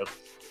they're kind of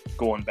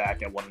going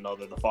back at one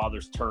another. The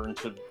father's turned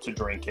to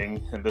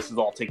drinking, and this is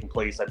all taking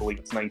place, I believe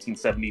it's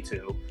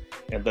 1972.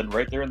 And then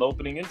right there in the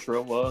opening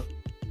intro,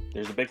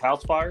 there's a big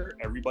house fire.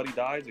 Everybody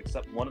dies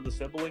except one of the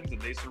siblings,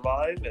 and they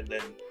survive. And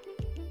then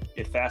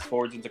it fast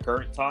forwards into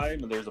current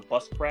time, and there's a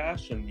bus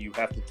crash, and you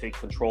have to take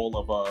control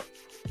of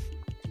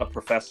a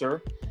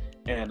professor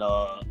and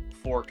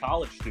 4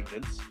 college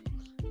students,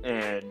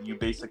 and you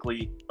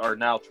basically are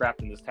now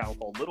trapped in this town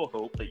called Little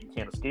Hope that you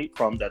can't escape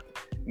from. That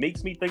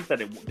makes me think that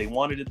they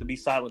wanted it to be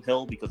Silent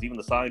Hill, because even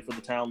the sign for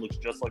the town looks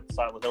just like the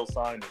Silent Hill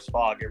sign. There's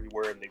fog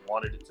everywhere, and they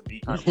wanted it to be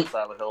kind of like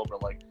Silent Hill,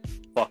 but like,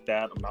 fuck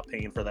that, I'm not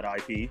paying for that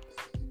IP.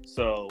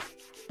 So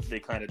they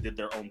kind of did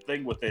their own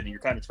thing with it, and you're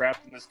kind of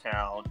trapped in this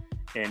town,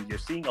 and you're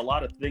seeing a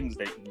lot of things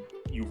that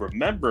you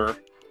remember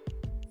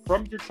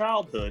from your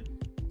childhood,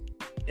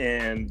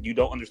 and you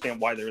don't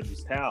understand why they're in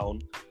this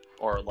town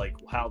or like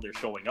how they're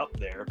showing up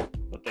there,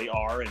 but they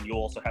are. And you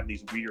also have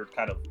these weird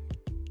kind of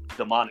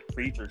demonic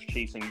creatures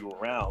chasing you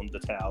around the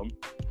town,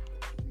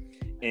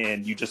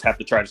 and you just have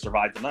to try to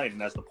survive the night. And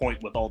that's the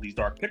point with all these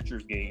Dark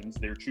Pictures games.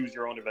 They're choose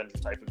your own adventure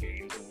type of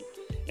games,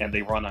 and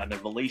they run on a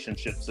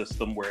relationship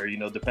system where, you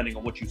know, depending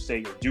on what you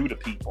say or do to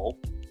people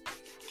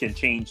can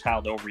change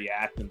how they'll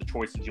react and the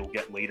choices you'll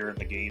get later in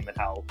the game, and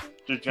how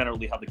just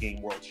generally how the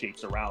game world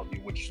shapes around you,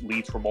 which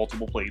leads for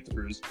multiple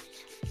playthroughs.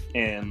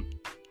 And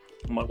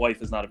my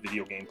wife is not a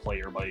video game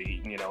player by,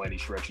 you know, any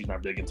stretch. She's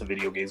not big into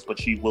video games, but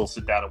she will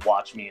sit down and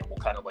watch me, and we'll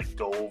kind of like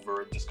go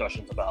over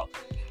discussions about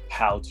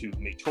how to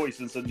make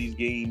choices in these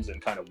games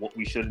and kind of what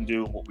we shouldn't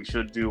do and what we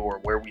should do, or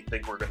where we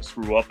think we're going to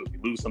screw up if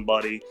we lose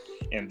somebody.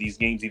 And these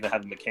games even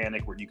have a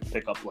mechanic where you can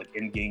pick up like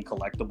in-game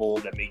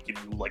collectible that may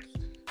give you like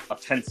a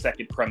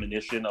 10-second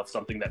premonition of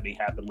something that may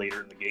happen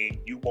later in the game.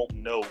 You won't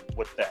know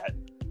what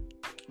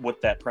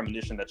that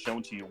premonition that's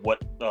shown to you,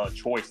 what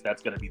choice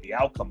that's going to be the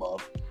outcome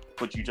of,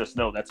 but you just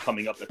know that's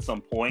coming up at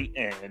some point,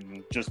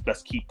 and just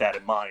best keep that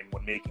in mind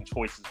when making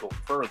choices going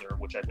further,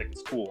 which I think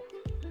is cool.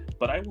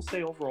 But I will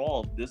say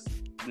overall, this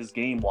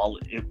game, while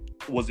it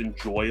was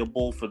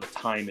enjoyable for the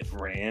time it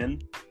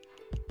ran,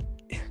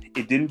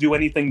 it didn't do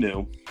anything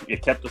new.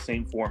 It kept the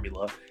same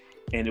formula,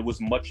 and it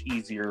was much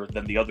easier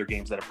than the other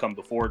games that have come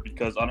before it,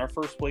 because on our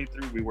first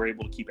playthrough, we were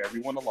able to keep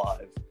everyone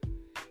alive,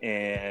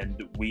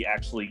 and we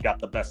actually got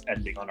the best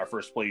ending on our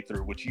first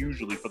playthrough, which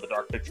usually for the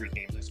Dark Pictures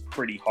games is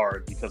pretty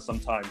hard, because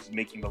sometimes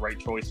making the right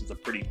choice is a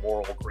pretty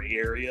moral gray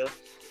area,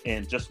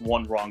 and just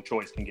one wrong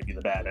choice can give you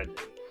the bad ending.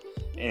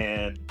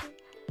 And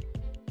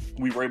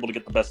we were able to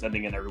get the best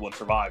ending, and everyone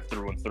survived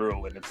through and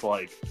through. And it's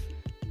like,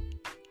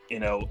 you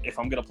know, if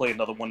I'm going to play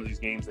another one of these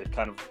games, they've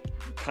kind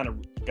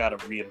of got to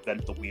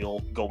reinvent the wheel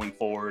going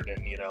forward,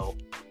 and, you know,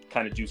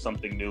 kind of do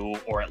something new,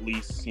 or at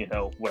least, you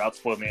know, without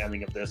spoiling the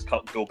ending of this,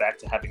 go back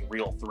to having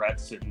real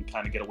threats and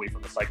kind of get away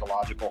from the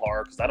psychological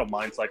horror, because I don't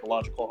mind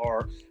psychological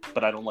horror,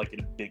 but I don't like it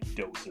in big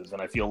doses.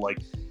 And I feel like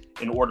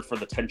in order for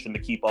the tension to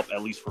keep up,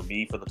 at least for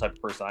me, for the type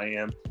of person I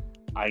am,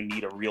 I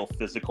need a real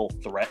physical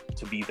threat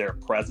to be there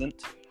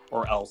present,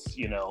 or else,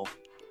 you know,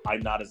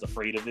 I'm not as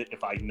afraid of it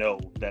if I know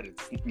that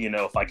it's, you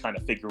know, if I kind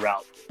of figure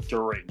out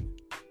during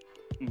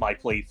my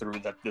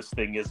playthrough that this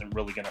thing isn't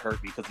really going to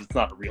hurt me because it's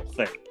not a real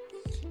thing.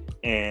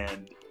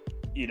 And,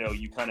 you know,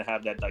 you kind of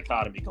have that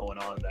dichotomy going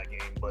on in that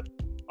game. But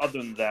other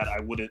than that, I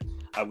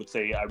would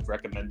say I'd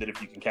recommend it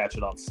if you can catch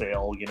it on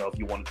sale. You know, if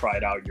you want to try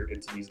it out, you're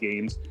into these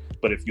games.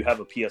 But if you have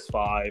a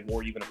PS5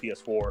 or even a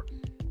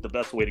PS4, the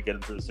best way to get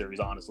into the series,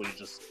 honestly, is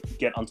just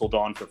get Until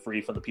Dawn for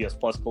free for the PS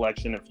Plus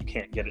collection. If you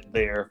can't get it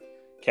there,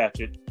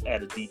 catch it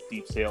at a deep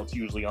sale. It's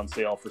usually on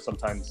sale for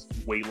sometimes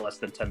way less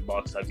than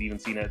 $10. I've even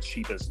seen it as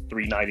cheap as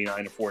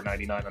 $3.99 or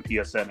 $4.99 on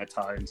PSN at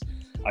times.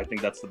 I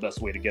think that's the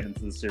best way to get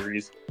into the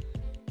series.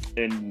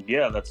 And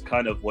yeah, that's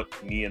kind of what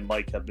me and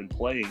Mike have been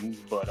playing.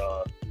 But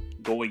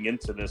going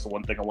into this,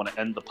 one thing I want to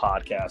end the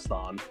podcast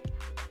on,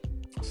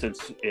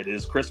 since it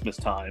is Christmas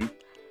time,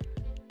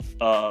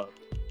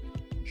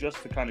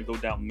 just to kind of go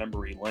down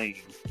memory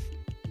lane,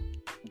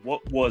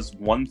 what was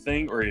one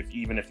thing, or if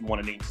you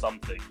want to name some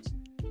things,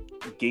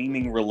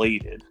 gaming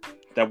related,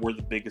 that were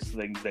the biggest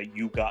things that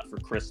you got for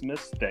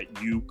Christmas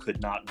that you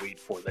could not wait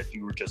for, that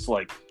you were just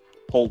like,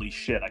 holy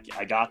shit,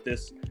 I got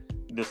this.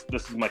 This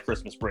is my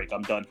Christmas break.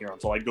 I'm done here.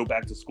 Until I go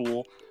back to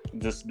school,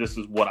 this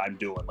is what I'm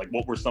doing. Like,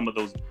 what were some of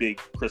those big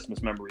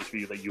Christmas memories for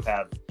you that you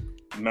have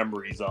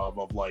memories of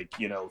like,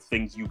 you know,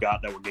 things you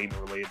got that were gaming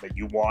related that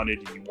you wanted,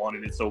 and you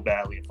wanted it so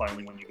badly, and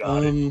finally when you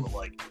got it, you were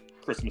like,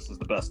 Christmas is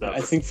the best ever?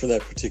 I think for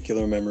that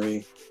particular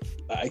memory,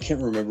 I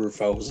can't remember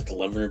if I was like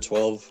 11 or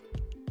 12.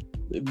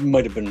 It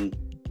might have been,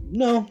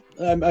 no,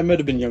 I might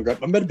have been younger.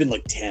 I might have been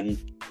like 10.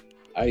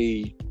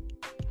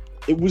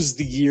 It was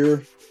the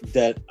year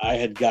that I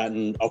had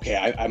gotten,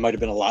 okay, I might have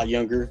been a lot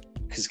younger,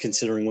 because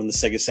considering when the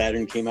Sega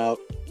Saturn came out,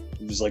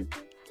 it was like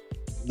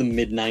the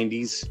mid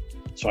 90s.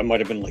 So I might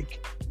have been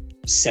like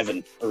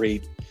 7 or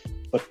 8.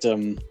 But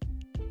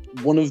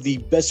one of the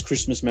best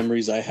Christmas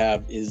memories I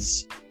have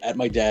is at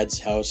my dad's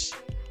house.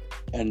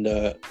 And,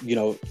 you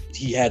know,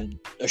 he had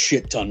a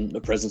shit ton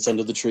of presents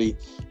under the tree,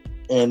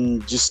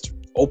 and just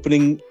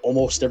opening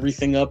almost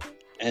everything up.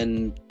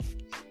 And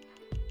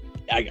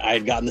I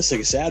had gotten the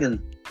Sega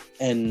Saturn,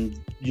 and,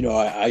 you know,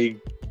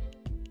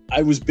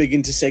 I was big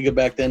into Sega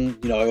back then.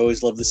 You know, I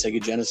always loved the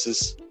Sega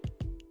Genesis.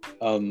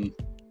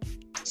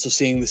 So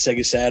seeing the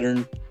Sega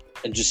Saturn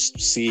and just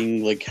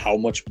seeing like how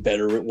much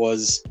better it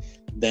was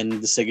than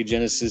the Sega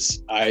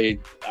Genesis, I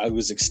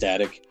was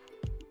ecstatic.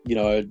 You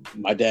know,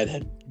 my dad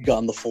had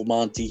gotten the full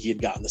Monty. He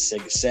had gotten the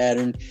Sega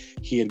Saturn.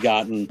 He had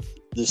gotten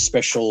the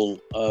special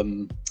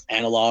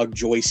analog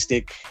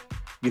joystick,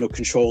 you know,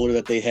 controller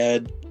that they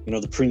had, you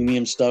know, the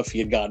premium stuff. He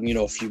had gotten, you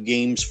know, a few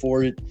games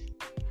for it.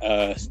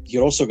 He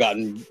had also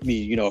gotten me,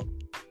 you know,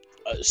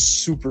 a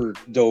super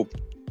dope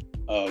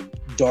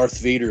Darth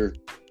Vader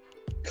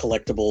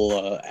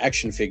collectible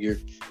action figure.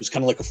 It was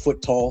kind of like a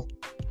foot tall.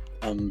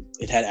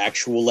 It had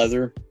actual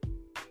leather,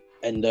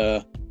 and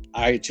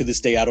to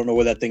this day, I don't know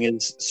where that thing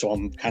is, so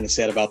I'm kind of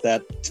sad about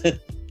that.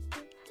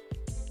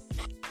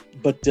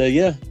 But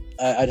yeah,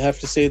 I'd have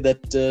to say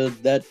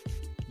that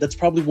that's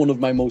probably one of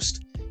my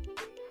most,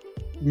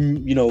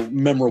 you know,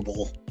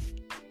 memorable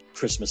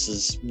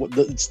Christmases.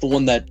 It's the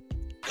one that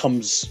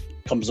comes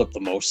up the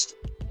most.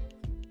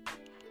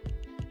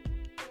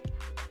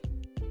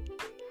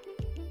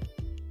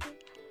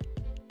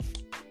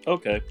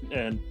 Okay,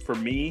 and for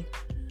me,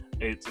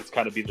 it's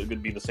kind of going to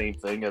be the same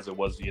thing as it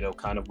was, you know,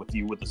 kind of with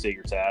you with the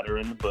Sega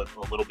Saturn, but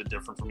a little bit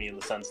different for me in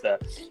the sense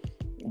that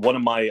one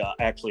of my, I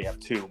actually have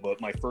two, but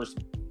my first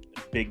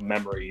big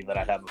memory that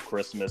I have of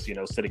Christmas, you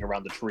know, sitting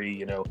around the tree,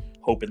 you know,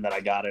 hoping that I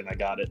got it, and I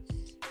got it.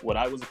 When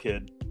I was a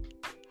kid,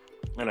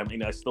 and I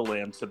mean, I still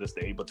am to this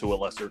day, but to a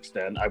lesser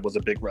extent, I was a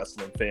big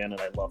wrestling fan, and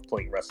I loved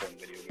playing wrestling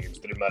video games.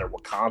 Didn't matter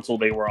what console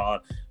they were on,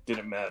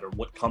 didn't matter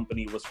what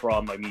company it was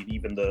from. I mean,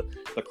 even the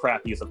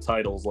crappiest of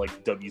titles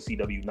like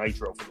WCW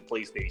Nitro for the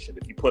PlayStation,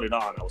 if you put it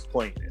on, I was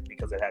playing it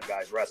because it had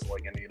guys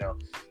wrestling, and, you know,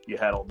 you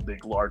had all the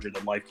big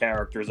larger-than-life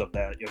characters of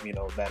that, you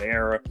know, that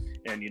era,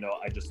 and, you know,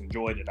 I just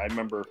enjoyed it. I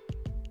remember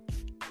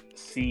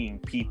seeing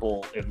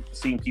people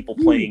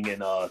playing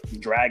in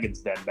Dragon's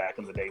Den back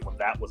in the day when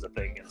that was a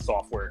thing, in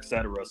software,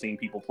 etc. Seeing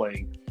people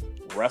playing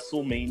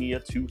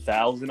WrestleMania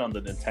 2000 on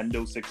the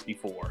Nintendo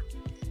 64.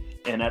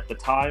 And at the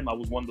time, I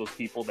was one of those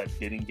people that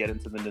didn't get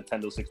into the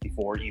Nintendo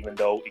 64, even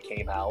though it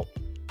came out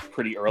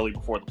pretty early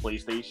before the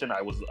PlayStation.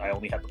 I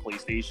only had the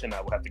PlayStation.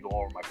 I would have to go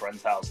over to my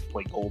friend's house to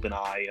play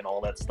GoldenEye and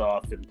all that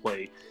stuff, and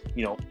play,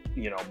 you know,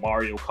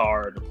 Mario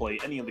Kart, or play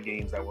any of the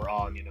games that were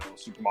on, you know,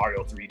 Super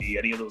Mario 3D,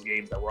 any of those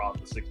games that were on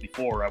the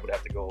 64. I would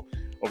have to go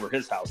over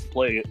his house to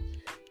play it.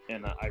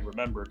 And I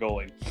remember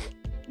going,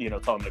 you know,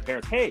 telling my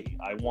parents, hey,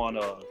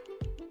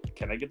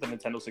 can I get the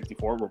Nintendo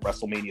 64 with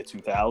WrestleMania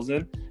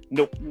 2000?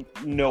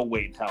 No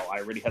way in hell. I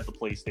already had the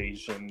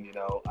PlayStation. You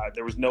know,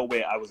 there was no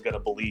way I was going to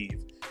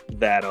believe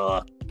that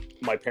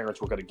my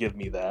parents were going to give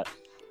me that.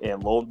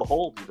 And lo and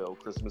behold, you know,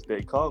 Christmas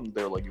Day comes.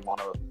 They're like, you want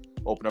to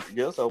open up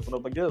your gifts? I open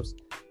up my gifts.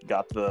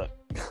 Got the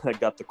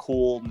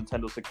cool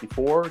Nintendo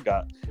 64,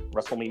 got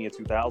WrestleMania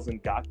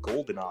 2000, got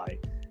GoldenEye,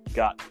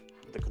 got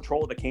the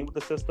controller that came with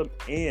the system,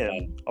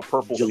 and a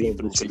purple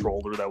see-through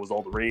controller that was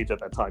all the rage at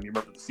that time. You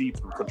remember the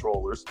see-through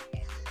controllers?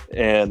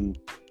 And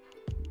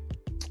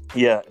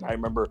yeah, and I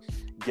remember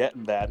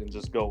getting that and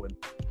just going,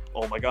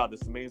 oh my god,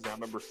 this is amazing. I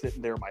remember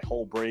sitting there my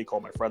whole break.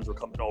 All my friends were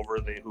coming over,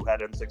 who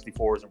had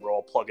N64s, and we're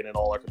all plugging in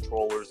all our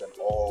controllers and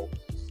all,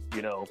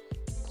 you know,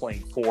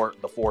 playing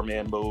the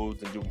four-man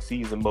modes and doing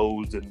season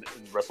modes and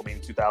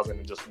WrestleMania 2000,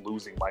 and just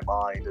losing my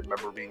mind. And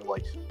remember being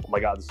like, oh my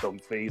god, this is so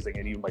amazing.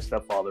 And even my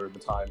stepfather at the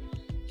time,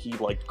 he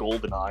liked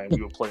GoldenEye, and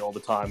we would play all the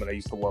time, and I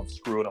used to love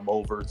screwing him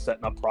over,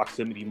 setting up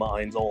proximity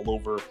mines all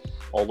over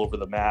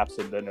the maps.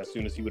 And then as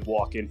soon as he would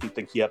walk in, he'd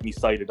think he had me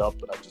sighted up,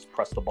 but I just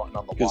pressed the button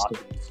on the lock and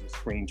the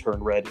screen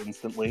turned red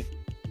instantly.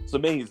 It's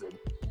amazing.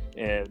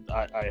 And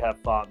I have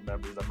fond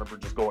memories. I remember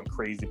just going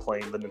crazy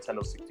playing the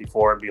Nintendo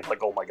 64 and being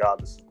like, oh my god,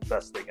 this is the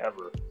best thing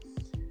ever.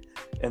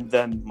 And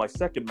then my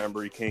second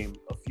memory came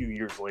a few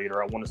years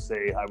later. I want to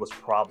say I was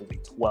probably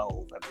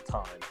 12 at the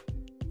time.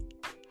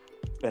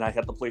 And I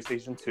had the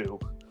PlayStation 2,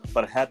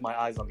 but I had my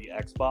eyes on the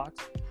Xbox.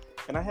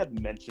 And I had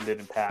mentioned it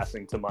in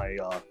passing to my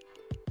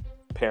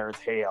parents,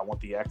 hey, I want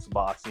the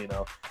Xbox, you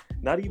know,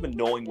 not even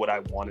knowing what I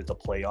wanted to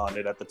play on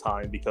it at the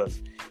time,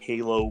 because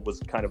Halo was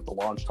kind of the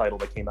launch title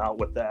that came out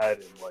with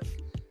that. And like,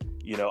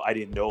 you know, I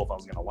didn't know if I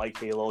was going to like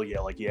Halo.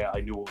 Yeah,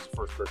 I knew it was a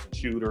first-person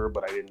shooter,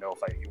 but I didn't know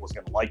if I was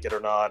going to like it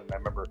or not. And I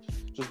remember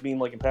just being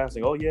like in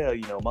passing, oh yeah,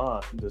 you know,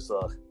 Ma,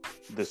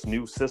 this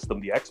new system,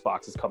 the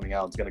Xbox, is coming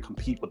out. It's going to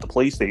compete with the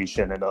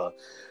PlayStation, and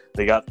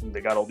they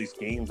got all these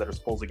games that are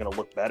supposedly going to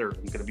look better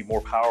and going to be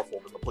more powerful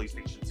than the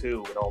PlayStation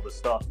 2 and all this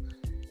stuff.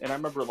 And I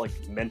remember like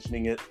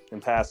mentioning it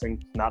in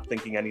passing, not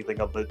thinking anything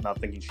of it, not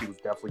thinking she was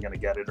definitely going to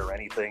get it or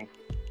anything.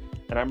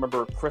 And I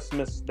remember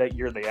Christmas that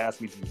year, they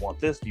asked me, do you want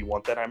this? Do you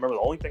want that? And I remember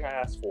the only thing I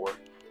asked for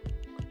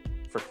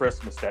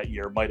Christmas that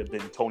year might have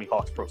been Tony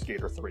Hawk's Pro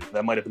Skater 3.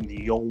 That might have been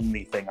the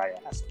only thing I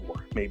asked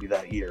for, maybe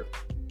that year.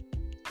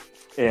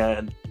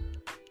 And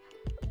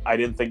I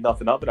didn't think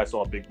nothing of it. I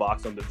saw a big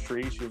box under the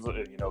tree. She was,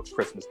 you know, it's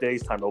Christmas Day,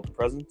 it's time to open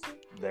presents.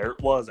 There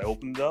it was. I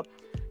opened it up,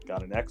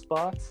 got an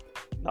Xbox.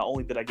 Not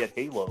only did I get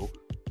Halo,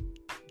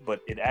 but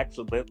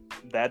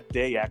that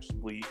day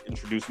actually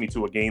introduced me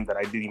to a game that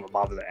I didn't even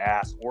bother to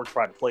ask or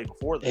try to play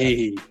before that.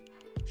 Hey.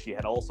 She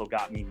had also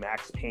got me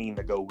Max Payne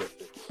to go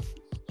with it.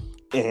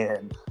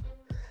 And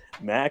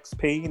Max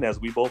Payne,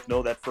 as we both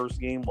know, that first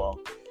game, well,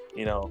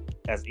 you know,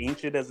 as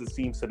ancient as it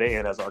seems today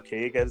and as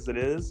archaic as it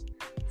is,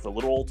 it's a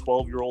little old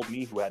 12-year-old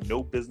me who had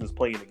no business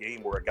playing a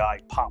game where a guy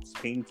pops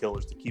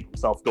painkillers to keep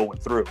himself going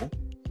through.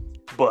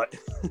 But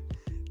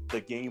the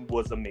game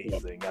was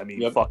amazing. I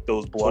mean, fuck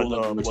those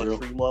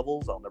bloodstream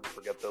levels. I'll never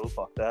forget those.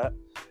 Fuck that.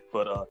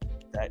 But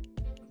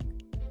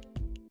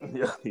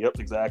yep,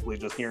 exactly.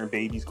 Just hearing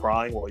babies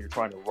crying while you're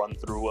trying to run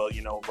through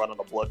run on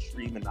a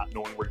bloodstream and not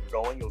knowing where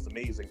you're going. It was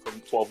amazing from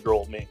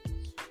 12-year-old me.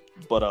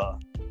 But I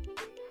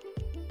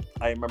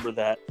remember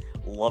that,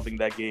 loving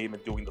that game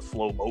and doing the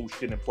slow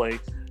motion and play.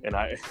 And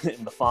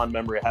and the fond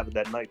memory I have of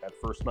that night, that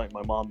first night,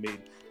 my mom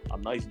made a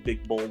nice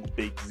big bowl of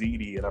baked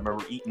ziti, and I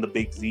remember eating the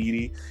baked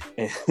ziti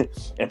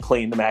and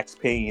playing the Max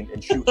Payne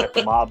and shooting at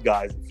the mob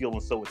guys and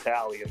feeling so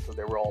Italian because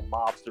they were all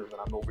mobsters,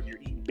 and I'm over here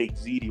eating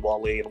baked ziti while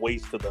laying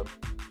waste to them.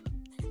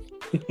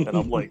 And I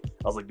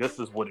was like, this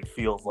is what it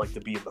feels like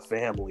to be in the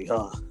family,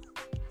 huh?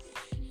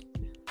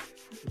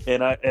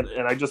 And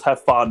I just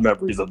have fond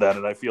memories of that,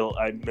 and I feel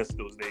I miss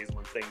those days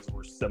when things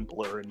were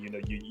simpler, and you know,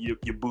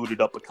 you booted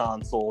up a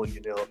console, and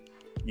you know,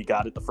 you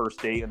got it the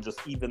first day, and just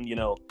even, you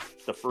know,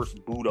 the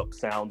first boot up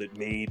sound it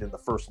made and the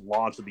first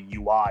launch of the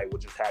UI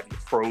would just have you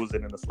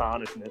frozen in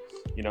astonishment,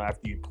 you know,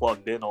 after you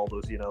plugged in all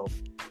those, you know,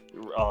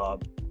 all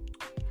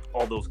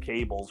those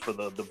cables for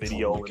the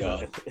video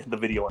and the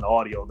video and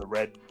audio, the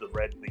red,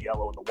 the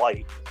yellow, and the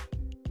white,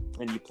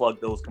 and you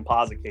plug those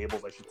composite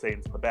cables, I should say,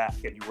 into the back,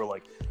 and you were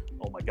like,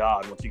 oh my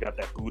god, once you got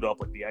that boot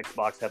up, like the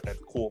Xbox had that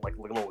cool like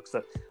little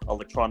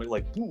electronic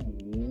like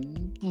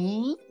boom,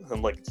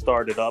 and like it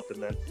started up,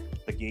 and then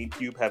the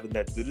GameCube having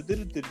that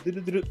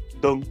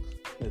dunk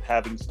and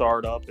having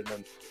start up, and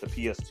then the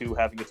PS2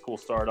 having its cool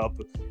start up,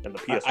 and the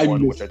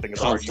PS1, which I think is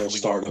console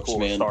startups,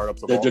 man.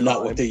 Startups they're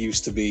not what they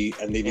used to be,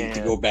 and they need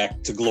to go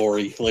back to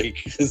glory. Like,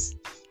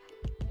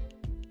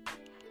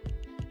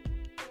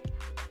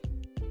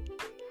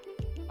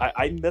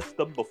 I missed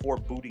them before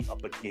booting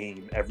up a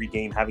game. Every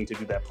game having to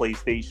do that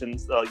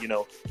PlayStation's, you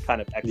know,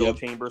 kind of echo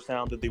chamber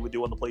sound that they would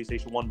do on the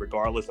PlayStation 1,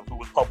 regardless of who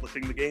was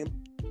publishing the game.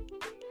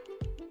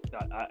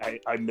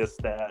 I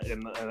missed that,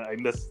 and I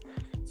missed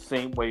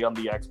same way on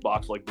the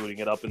Xbox, like booting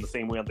it up, and the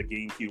same way on the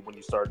GameCube when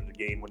you started the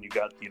game, when you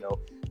got, you know,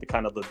 the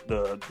kind of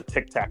the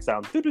tic-tac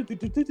sound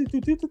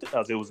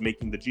as it was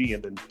making the G,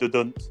 and then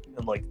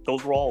and like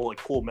those were all like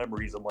cool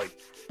memories and like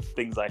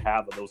things I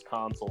have of those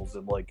consoles.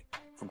 And like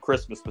from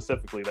Christmas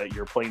specifically, that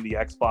you're playing the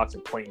Xbox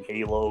and playing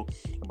Halo,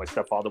 and my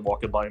stepfather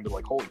walking by and be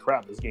like, holy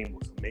crap, this game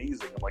looks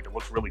amazing, and like it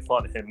looks really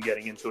fun, him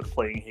getting into it and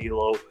playing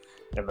Halo,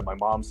 and then my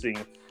mom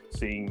seeing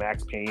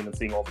Max Payne and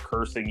seeing all the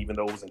cursing, even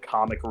though it was in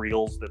comic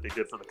reels that they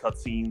did for the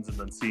cutscenes, and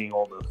then seeing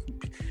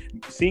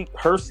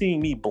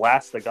me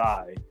blast a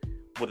guy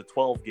with a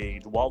 12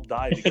 gauge while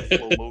diving in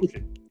slow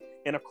motion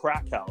in a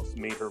crack house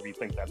made her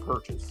rethink that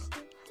purchase.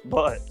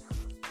 But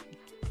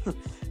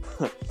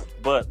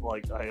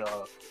like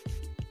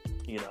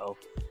you know,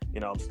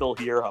 I'm still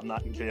here. I'm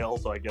not in jail,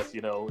 so I guess, you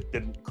know, it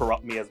didn't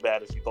corrupt me as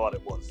bad as she thought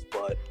it was.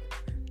 But,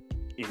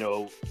 you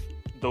know,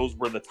 those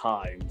were the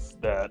times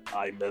that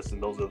I miss,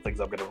 and those are the things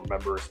I'm going to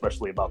remember,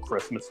 especially about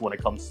Christmas when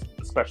it comes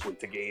especially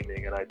to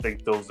gaming. And I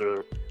think those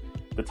are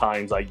the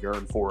times I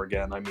yearn for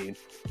again. I mean,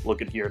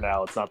 look at here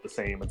now, it's not the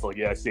same. It's like,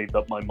 yeah, I saved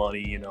up my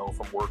money, you know,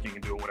 from working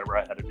and doing whatever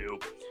I had to do,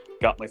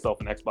 got myself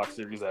an Xbox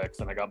Series X,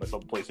 and I got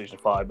myself a PlayStation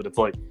 5, but it's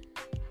like,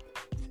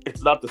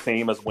 it's not the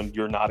same as when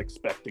you're not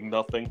expecting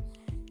nothing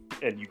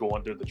and you go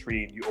under the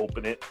tree and you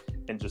open it,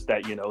 and just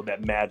that, you know,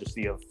 that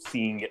majesty of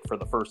seeing it for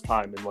the first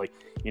time, and like,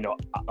 you know,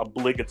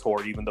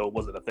 obligatory, even though it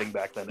wasn't a thing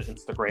back then,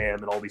 Instagram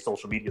and all these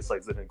social media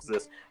sites that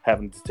exist,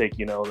 having to take,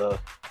 you know,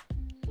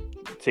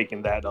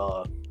 taking that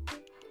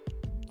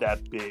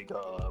big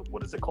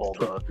what is it called,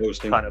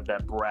 kind of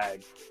that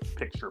brag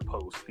picture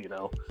post, you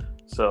know.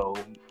 So,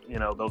 you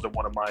know, those are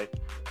one of my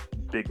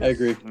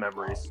biggest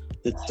memories.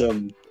 It's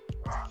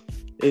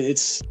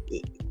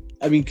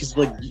I mean, because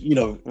like, you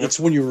know, it's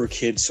when you were a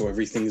kid, so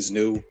everything is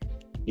new.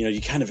 You know,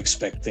 you kind of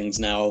expect things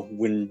now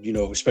when, you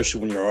know,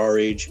 especially when you're our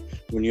age,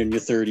 when you're in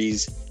your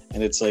 30s,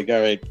 and it's like,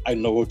 all right, I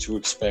know what to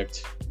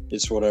expect.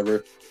 It's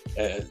whatever.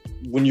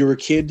 When you're a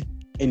kid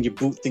and you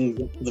boot things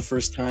up for the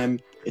first time,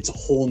 it's a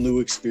whole new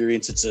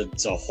experience.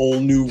 It's a whole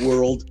new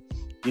world,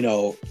 you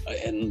know,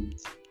 and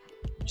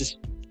just,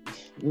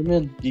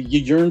 man, you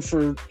yearn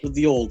for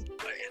the old.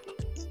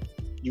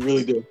 You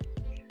really do.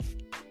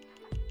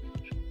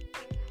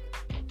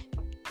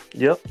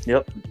 Yep,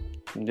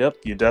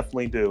 you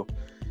definitely do.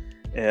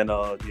 And,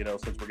 you know,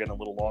 since we're getting a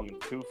little long in the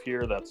tooth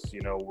here, that's,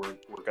 you know,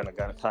 we're going to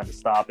kind of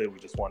stop it. We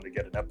just wanted to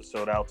get an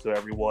episode out to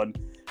everyone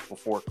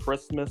before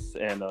Christmas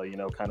and, you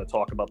know, kind of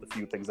talk about the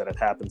few things that have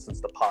happened since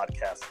the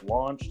podcast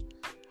launched.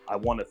 I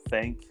want to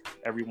thank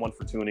everyone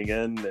for tuning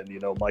in, and, you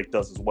know, Mike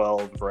does as well,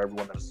 for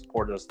everyone that has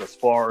supported us thus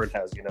far and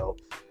has, you know,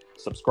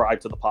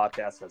 subscribed to the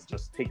podcast, has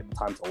just taken the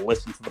time to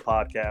listen to the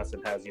podcast,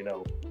 and has, you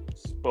know,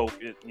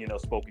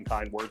 spoken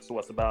kind words to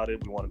us about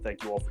it. We want to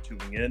thank you all for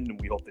tuning in,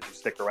 and we hope that you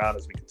stick around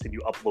as we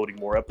continue uploading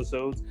more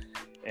episodes.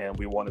 And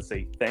we want to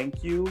say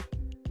thank you.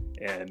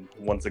 And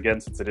once again,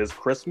 since it is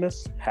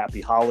Christmas,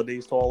 happy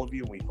holidays to all of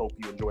you. We hope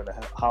you enjoy the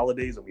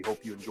holidays, and we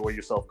hope you enjoy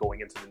yourself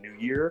going into the new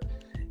year.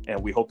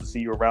 And we hope to see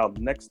you around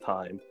next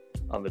time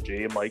on the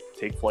Jay and Mike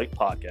Take Flight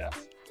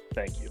podcast.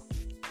 Thank you.